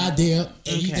bring that idea up,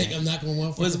 and you think I'm not gonna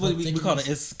want? What we call it?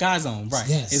 It's Sky Zone, right?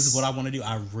 Yes, is what I want to do.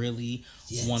 I really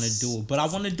want to do it, but I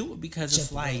want to do it because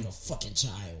it's like a fucking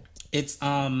child. It's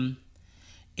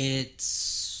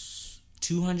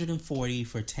 $240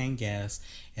 for 10 gas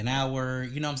an hour.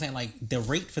 You know what I'm saying? Like the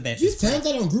rate for that. You found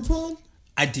that on Groupon?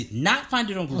 I did not find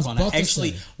it on Groupon.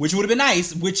 Which would have been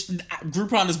nice. Which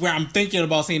Groupon is where I'm thinking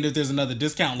about seeing if there's another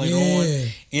discount later on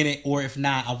in it, or if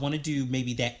not, I want to do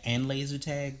maybe that and laser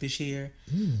tag this year.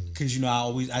 Because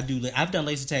I've done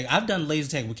laser tag. I've done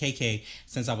laser tag with KK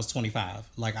since I was 25.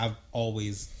 Like I've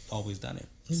always done it.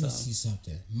 Let me see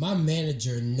something. My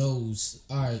manager knows.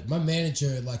 All right, my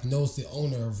manager knows the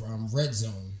owner of Red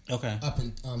Zone. Okay. Up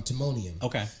in Timonium.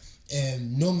 Okay.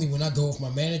 And normally when I go with my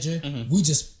manager, we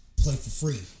just play for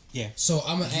free. Yeah. So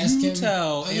I'm gonna ask him.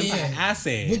 I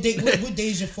said. What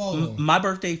days you fall on? My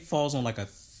birthday falls on like a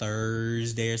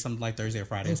Thursday or something, like Thursday or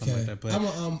Friday or something like that. But I'm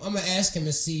gonna ask him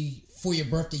and see for your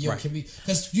birthday, can we?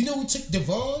 Because we took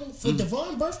Devon for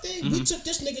Devon's birthday. We took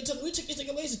this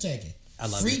nigga laser tagging. I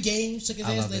love free games. Took his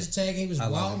ass laser tagging. He was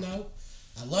wilding out.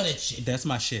 I love that shit. That's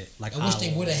my shit. Like I wish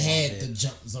they would have had the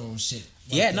jump zone shit.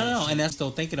 No, and that's still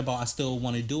thinking about. I still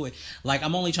want to do it. Like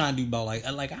I'm only trying to do about like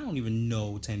I don't even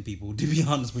know 10 people, to be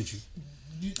honest with you.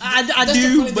 I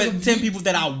do, but 10 people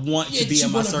that I want to be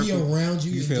in my circle. Be around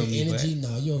you. You feel me? Energy.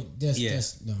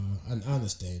 I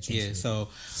understand. Yeah. So,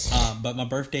 but my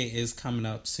birthday is coming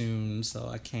up soon, so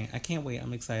I can't wait.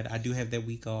 I'm excited. I do have that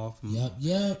week off.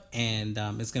 Yep. And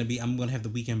it's gonna be. I'm gonna have the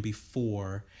weekend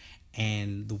before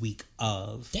and the week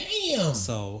of. Damn.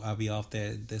 So I'll be off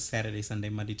the Saturday, Sunday,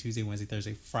 Monday, Tuesday, Wednesday,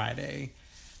 Thursday, Friday.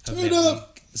 Turn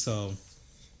up. Week. So,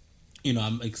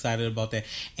 I'm excited about that.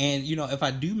 And, if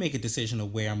I do make a decision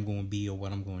of where I'm going to be or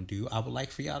what I'm going to do, I would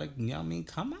like for y'all to,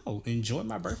 come out, enjoy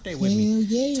my birthday with me.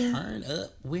 Yeah. Turn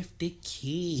up with the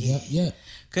kids. Yep.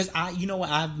 Because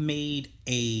I've made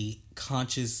a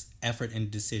conscious effort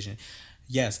and decision.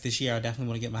 Yes, this year I definitely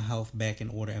want to get my health back in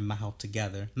order and my health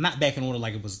together. Not back in order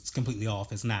like it was completely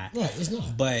off. It's not. Right, it's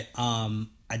not. But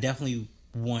I definitely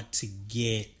want to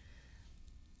get...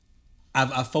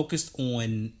 I've focused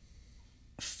on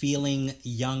feeling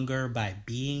younger by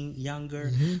being younger.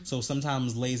 Mm-hmm. So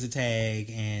sometimes laser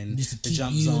tag and the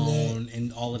jump zone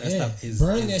and all of that stuff is...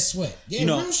 Burn that sweat. Yeah,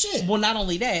 real shit. Well, not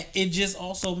only that, it just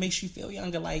also makes you feel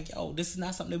younger. Like, this is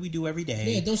not something that we do every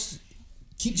day. Yeah,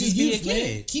 keep your youth,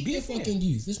 man. Keep your fucking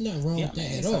youth. There's nothing wrong with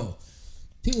that at all.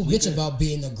 People bitch about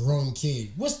being a grown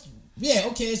kid.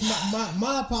 It's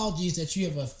my apologies that you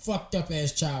have a fucked up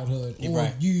ass childhood,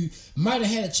 or you might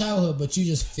have had a childhood, but you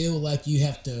just feel like you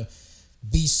have to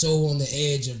be so on the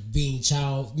edge of being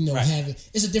child. Having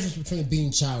it's a difference between being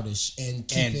childish and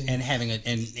keeping, and having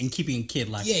and keeping a kid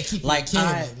keeping a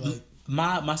kid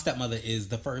My stepmother is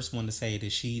the first one to say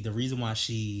that the reason why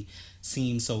she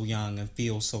seems so young and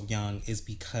feels so young is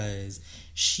because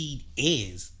she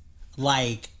is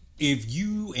like,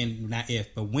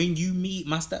 but when you meet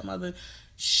my stepmother,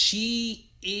 she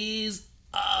is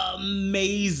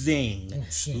amazing. Oh,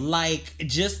 like,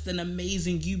 just an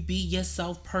amazing you be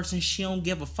yourself person. She don't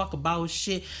give a fuck about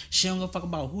shit. She don't give a fuck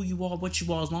about who you are, what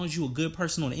you are, as long as you a good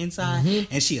person on the inside.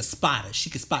 And she a spotter. She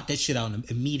could spot that shit out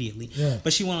immediately.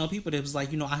 But she one of the people that was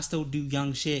like, I still do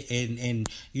young shit and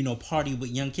party with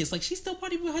young kids. Like, she still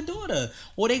party with her daughter.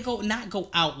 Or they not go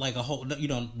out like a whole, let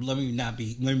me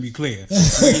be clear.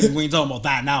 We ain't talking about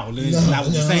that now. That's not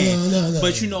what we're saying. No.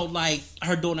 But like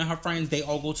her daughter and her friends, they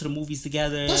all go to the movies together.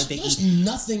 There's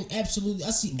nothing absolutely. I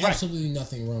see absolutely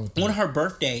nothing wrong with that. On her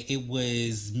birthday, it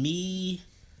was me,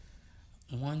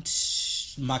 my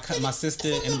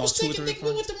sister, and about 2 or 3 friends.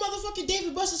 We went to motherfucking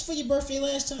David Buster's for your birthday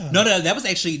last time. No, that was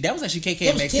actually KK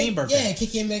and Maxine's birthday. Yeah,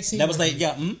 KK and Maxine. That was like We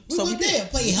went there,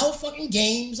 play hell fucking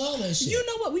games, all that shit. You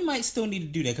know what? We might still need to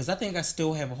do that because I think I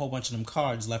still have a whole bunch of them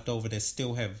cards left over that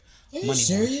still have. Are you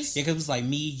serious? Yeah, because it was like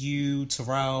me, you,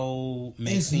 Terrell,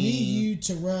 Maxine. It's me, you,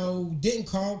 Terrell. Didn't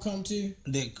Carl come too?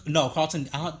 No, Carlton.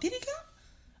 Did he come?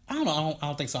 I don't know. I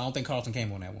don't think so. I don't think Carlton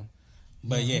came on that one.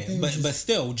 But but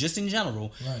still, just in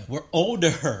general, we're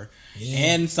older,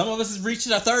 and some of us has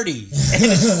reached our 30s. And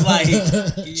it's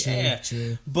like,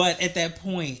 true. But at that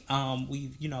point,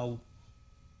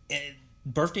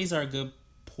 birthdays are a good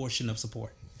portion of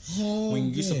support.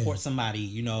 When you support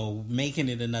somebody, making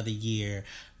it another year,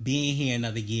 being here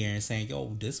another year, and saying,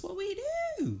 "Yo, this is what we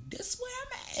do. This is where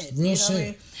I'm at." Real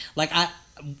shit. What I mean?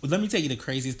 Like let me tell you the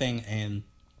craziest thing, and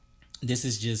this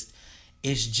is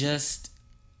it's just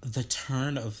the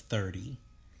turn of 30.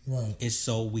 Right. Is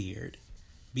so weird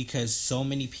because so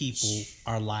many people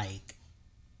are like,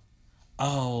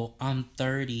 "Oh, I'm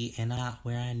 30 and not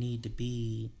where I need to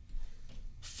be."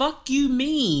 Fuck you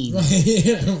mean?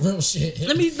 Real shit.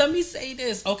 Let me say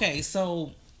this. Okay,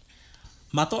 so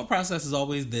my thought process is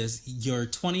always this: your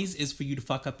 20s is for you to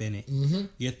fuck up in it.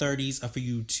 Your 30s are for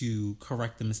you to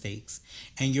correct the mistakes,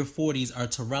 and your 40s are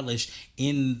to relish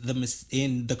in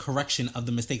the correction of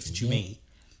the mistakes that you made.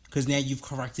 Because now you've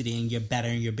corrected it and you're better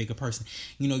and you're a bigger person.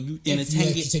 If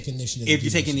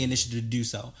you're taking the initiative to do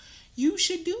so. You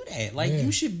should do that. Like,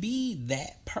 you should be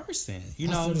that person. I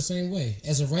feel the same way.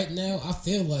 As of right now, I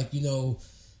feel like,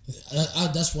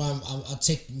 that's why I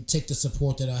take the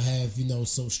support that I have,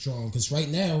 so strong. Because right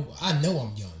now, I know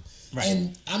I'm young. Right.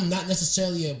 And I'm not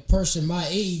necessarily a person my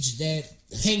age that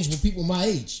hangs with people my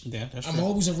age. Yeah, that's true. I'm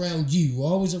always around you.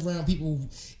 Always around people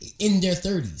in their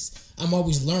 30s. I'm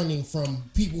always learning from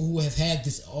people who have had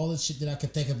all the shit that I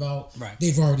could think about. Right.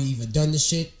 They've already even done the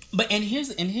shit. But here's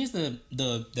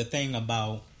the thing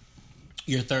about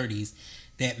your 30s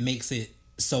that makes it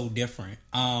so different.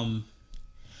 When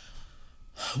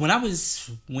I was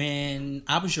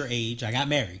your age, I got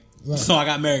married. Right. So I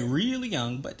got married really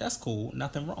young, but that's cool.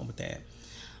 Nothing wrong with that.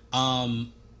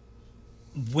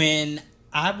 When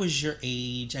I was your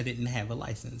age, I didn't have a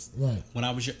license. Right. When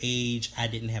I was your age, I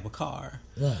didn't have a car.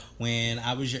 Right. When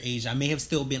I was your age, I may have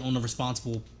still been on the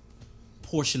responsible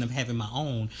portion of having my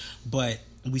own, but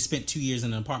we spent 2 years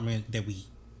in an apartment that we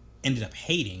ended up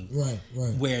hating. Right.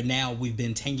 Where now we've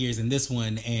been 10 years in this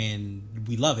one and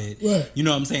we love it. Right. You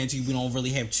know what I'm saying to you? We don't really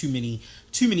have too many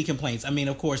complaints. I mean,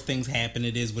 of course, things happen.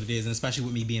 It is what it is, and especially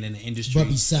with me being in the industry. But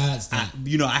besides that,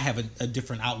 I have a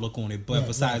different outlook on it. But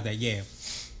besides that, yeah.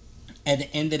 At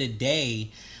the end of the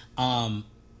day, I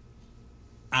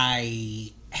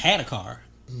had a car.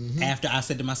 After I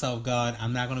said to myself, God,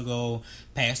 I'm not going to go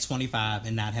past 25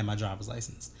 and not have my driver's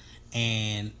license.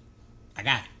 And I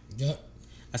got it. Yep.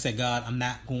 I said, God, I'm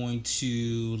not going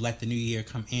to let the new year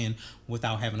come in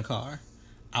without having a car.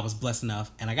 I was blessed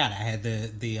enough, and I got it. I had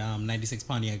the 96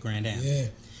 Pontiac Grand Am. Yeah.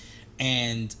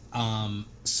 And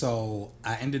so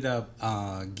I ended up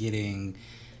getting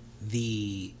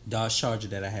the Dodge Charger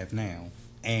that I have now.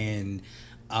 And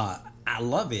I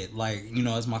love it. Like,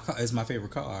 it's my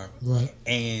favorite car. Right.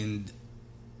 And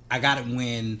I got it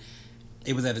when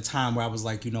it was at a time where I was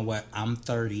like, you know what, I'm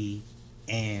 30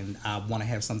 and I want to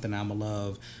have something I'm going to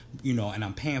love, and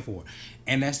I'm paying for it.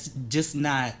 And that's just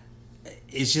not,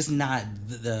 it's just not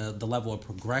the level of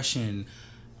progression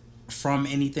from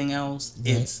anything else.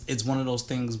 Right. It's one of those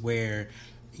things where,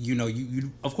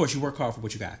 you of course you work hard for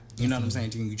what you got. You know what I'm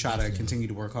saying? You try to continue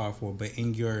to work hard for it, but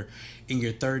in your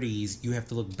 30s, you have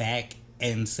to look back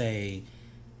and say,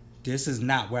 this is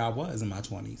not where I was in my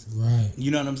 20s. Right. You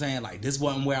know what I'm saying? Like, this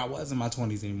wasn't where I was in my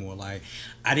 20s anymore. Like,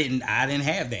 I didn't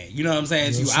have that. You know what I'm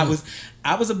saying? So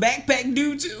I was a backpack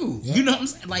dude too. Yep. You know what I'm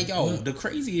saying? Like, the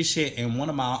craziest shit, and one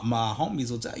of my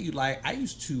homies will tell you, like, I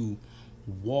used to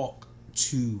walk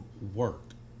to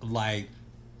work. Like,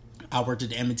 I worked at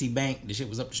the M&T Bank. The shit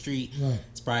was up the street. Right.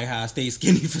 It's probably how I stayed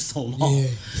skinny for so long.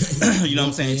 Yeah. You know what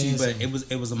I'm saying to you? But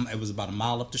it was about a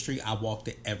mile up the street. I walked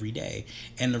it every day,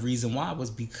 and the reason why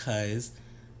was because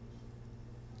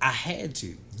I had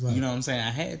to. Right. You know what I'm saying?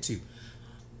 I had to.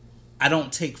 I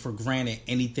don't take for granted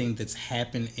anything that's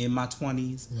happened in my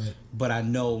 20s, right. But I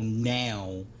know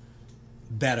now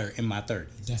better in my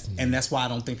 30s. Definitely. And that's why I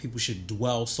don't think people should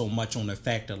dwell so much on the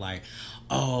fact that like,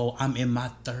 oh, I'm in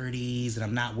my 30s and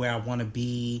I'm not where I want to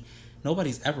be.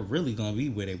 Nobody's ever really going to be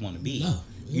where they want to be. No.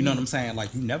 You know what I'm saying?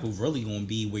 Like, you never really going to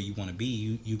be where you want to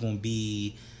be. You're going to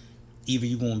be, either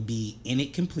you're going to be in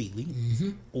it completely,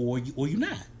 or you're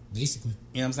not. Basically.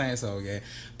 You know what I'm saying? So, yeah.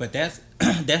 But that's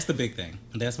the big thing.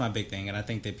 That's my big thing. And I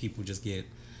think that people just get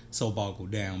so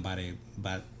boggled down by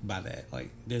that. Like,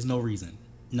 there's no reason.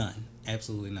 None.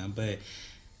 Absolutely none. But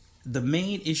the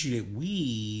main issue that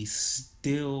we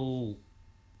still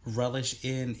relish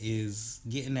in is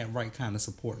getting that right kind of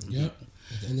support from people.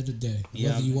 At the end of the day,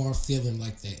 whether you are feeling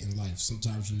like that in life,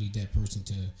 sometimes you need that person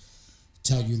to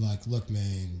tell you, like, look,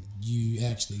 man, you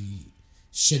actually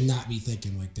should not be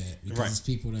thinking like that. Because it's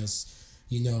people that's,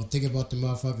 you know, think about the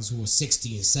motherfuckers who are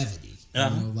 60 and 70. You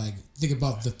know, like, think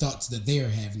about the thoughts that they're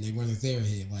having. They run through their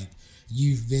head. Like,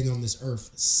 you've been on this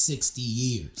earth 60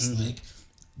 years. Like,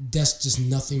 that's just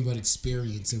nothing but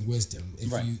experience and wisdom.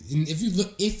 If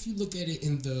you look at it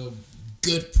in the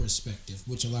good perspective,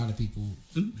 which a lot of people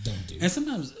don't do. And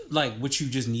sometimes, like, what you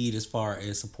just need as far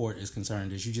as support is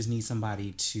concerned is you just need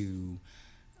somebody to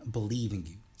believe in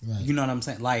you. Right. You know what I'm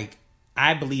saying? Like,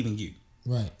 I believe in you.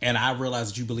 Right. And I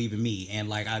realize that you believe in me.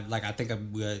 And I think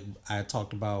I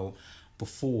talked about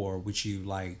before with you,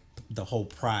 like, the whole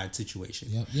pride situation.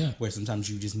 Yep. Yeah. Where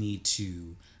sometimes you just need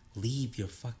to leave your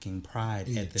fucking pride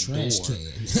at the door. Can.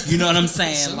 You know what I'm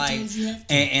saying? Like,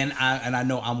 and I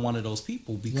know I'm one of those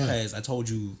people because I told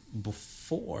you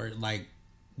before, like,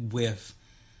 with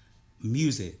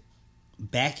music,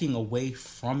 backing away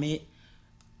from it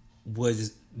was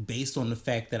based on the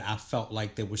fact that I felt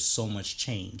like there was so much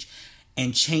change.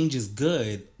 And change is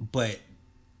good, but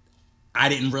I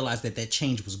didn't realize that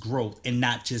change was growth and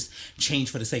not just change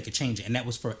for the sake of changing. And that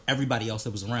was for everybody else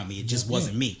that was around me. It just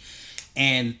wasn't me.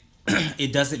 And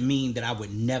it doesn't mean that I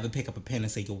would never pick up a pen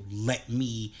and say, yo, let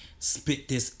me spit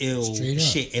this ill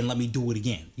shit and let me do it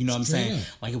again. You know what I'm saying?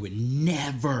 Like, it would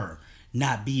never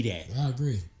not be that. I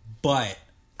agree. But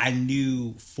I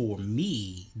knew for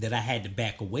me that I had to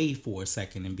back away for a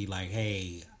second and be like,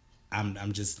 hey, I'm not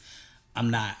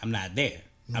there.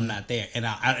 Right. I'm not there. And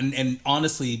and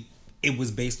honestly, it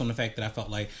was based on the fact that I felt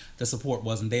like the support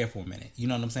wasn't there for a minute. You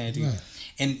know what I'm saying? Right.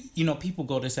 And, you know, people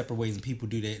go their separate ways and people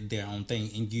do their own thing.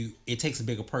 And it takes a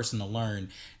bigger person to learn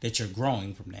that you're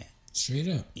growing from that. Straight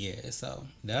up. Yeah, so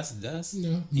that's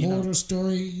moral of the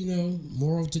story,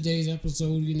 moral of today's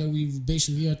episode, we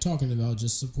basically are talking about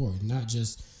just support, not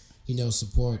just,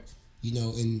 support,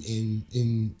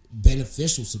 in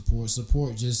beneficial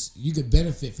support. Just, you could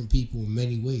benefit from people in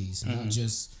many ways, not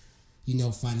just,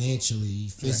 financially,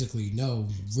 physically. Right. No,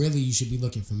 really, you should be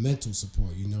looking for mental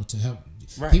support, to help.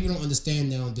 Right. People don't understand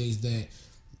nowadays that,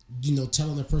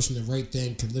 telling a person the right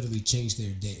thing could literally change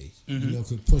their day.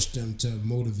 Could push them to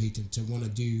motivate them to want to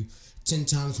do 10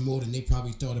 times more than they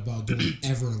probably thought about doing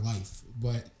ever in life.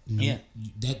 But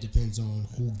that depends on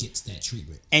who gets that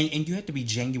treatment. And you have to be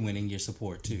genuine in your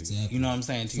support too. Exactly. You know what I'm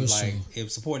saying? Too, like,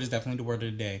 if support is definitely the word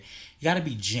of the day, you got to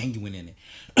be genuine in it.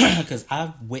 Because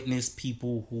I've witnessed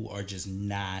people who are just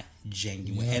not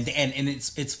genuine, and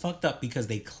it's fucked up because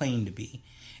they claim to be.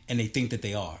 And they think that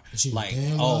they are like,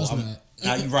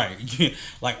 right,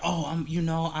 like,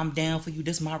 I'm down for you.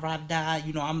 This is my ride or die.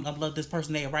 I love this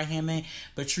person. They a right hand man.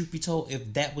 But truth be told,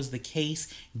 if that was the case,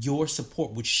 your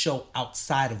support would show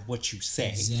outside of what you say.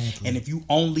 Exactly. And if you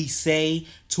only say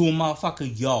to a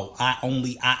motherfucker, yo,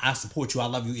 I support you. I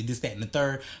love you. This, that, and the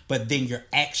third. But then your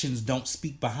actions don't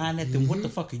speak behind that. Then what the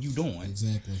fuck are you doing?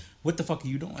 Exactly. What the fuck are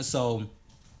you doing? So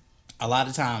a lot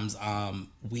of times,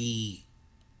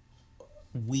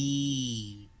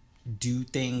 we do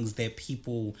things that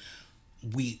people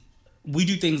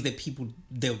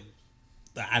that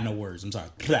I know words. I'm sorry.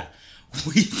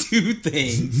 We do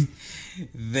things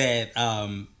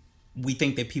that we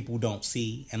think that people don't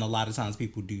see, and a lot of times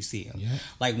people do see them. Yeah.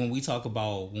 Like when we talked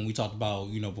about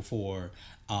before,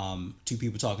 two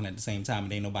people talking at the same time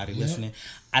and ain't nobody listening.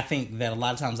 I think that a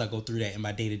lot of times I go through that in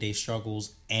my day-to-day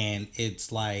struggles, and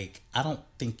it's like, I don't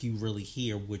think you really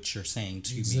hear what you're saying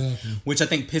to me, which I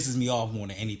think pisses me off more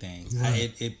than anything.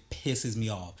 Right. It pisses me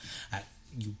off.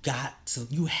 You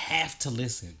have to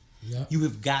listen. Yep. You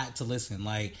have got to listen.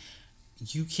 Like,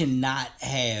 you cannot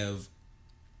have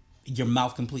your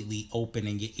mouth completely open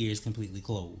and your ears completely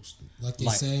closed. Like they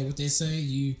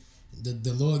say,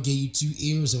 the Lord gave you 2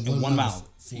 ears and one mouth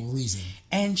for a reason.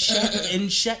 And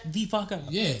shut the fuck up.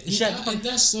 Yeah. And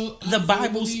that's so. The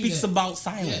Bible speaks about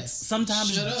silence. Yes.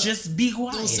 Sometimes just be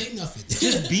quiet. Don't say nothing.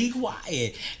 Just be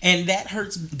quiet. And that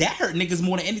hurt niggas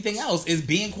more than anything else is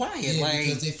being quiet. Yeah,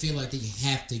 because they feel like they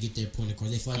have to get their point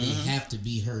across. They feel like they have to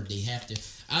be heard. They have to.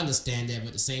 I understand that, but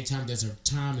at the same time, there's a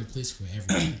time and place for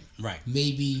everything. Right.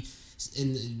 Maybe.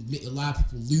 And a lot of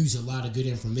people lose a lot of good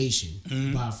information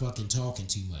by fucking talking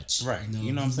too much. Right.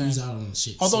 You know what I'm saying? Lose out on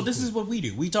shit. Although this is what we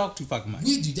do. We talk too fucking much.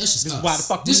 We do. That's just this us. Is why the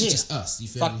fuck this we is here. Just us. You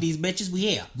feel fuck me? These bitches. We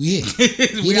here. We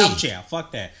here. We out here.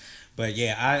 Fuck that. But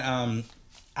yeah,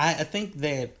 I think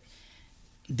that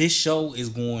this show is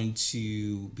going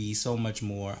to be so much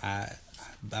more. I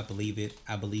believe it.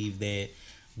 I believe that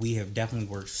we have definitely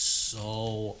worked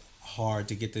so hard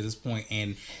to get to this point,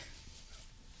 and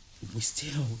we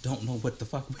still don't know what the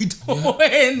fuck we doing. But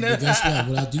guess what?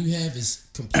 What I do have is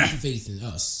complete faith in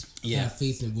us. Yeah. I have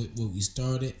faith in what we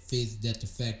started. Faith that the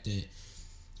fact that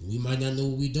we might not know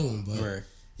what we're doing, but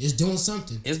it's doing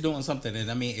something. It's doing something,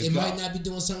 and I mean, it might not be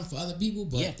doing something for other people,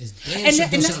 but it's and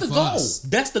that's the goal. Us.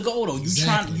 That's the goal, though.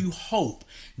 You hope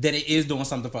that it is doing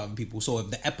something for other people. So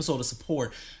if the episode of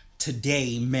support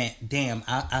today meant, damn,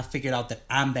 I figured out that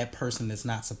I'm that person that's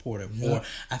not supportive, or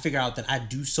I figured out that I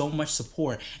do so much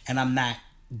support and I'm not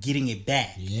getting it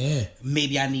back. Yeah,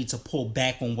 maybe I need to pull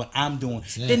back on what I'm doing.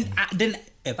 Exactly. Then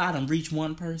if I done reach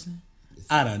one person,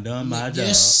 I done my job.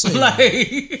 Yes, like,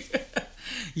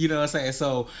 you know what I'm saying?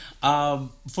 So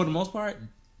for the most part,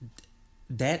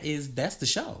 that's the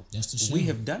show. That's the show. We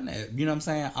have done that. You know what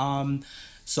I'm saying?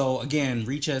 So again,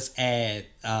 reach us at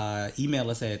email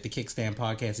us at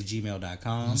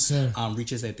thekickstandpodcast@gmail.com. Yes, sir.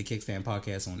 Reach us at the Kickstand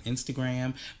Podcast on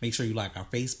Instagram. Make sure you like our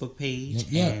Facebook page,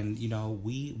 and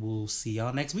we will see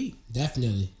y'all next week.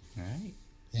 Definitely. All right.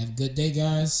 Have a good day,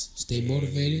 guys. Stay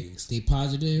motivated. Stay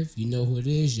positive. You know who it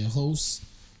is. Your host,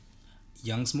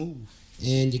 Young Smooth,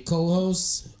 and your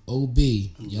co-host, OB.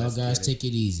 Y'all guys take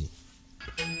it easy.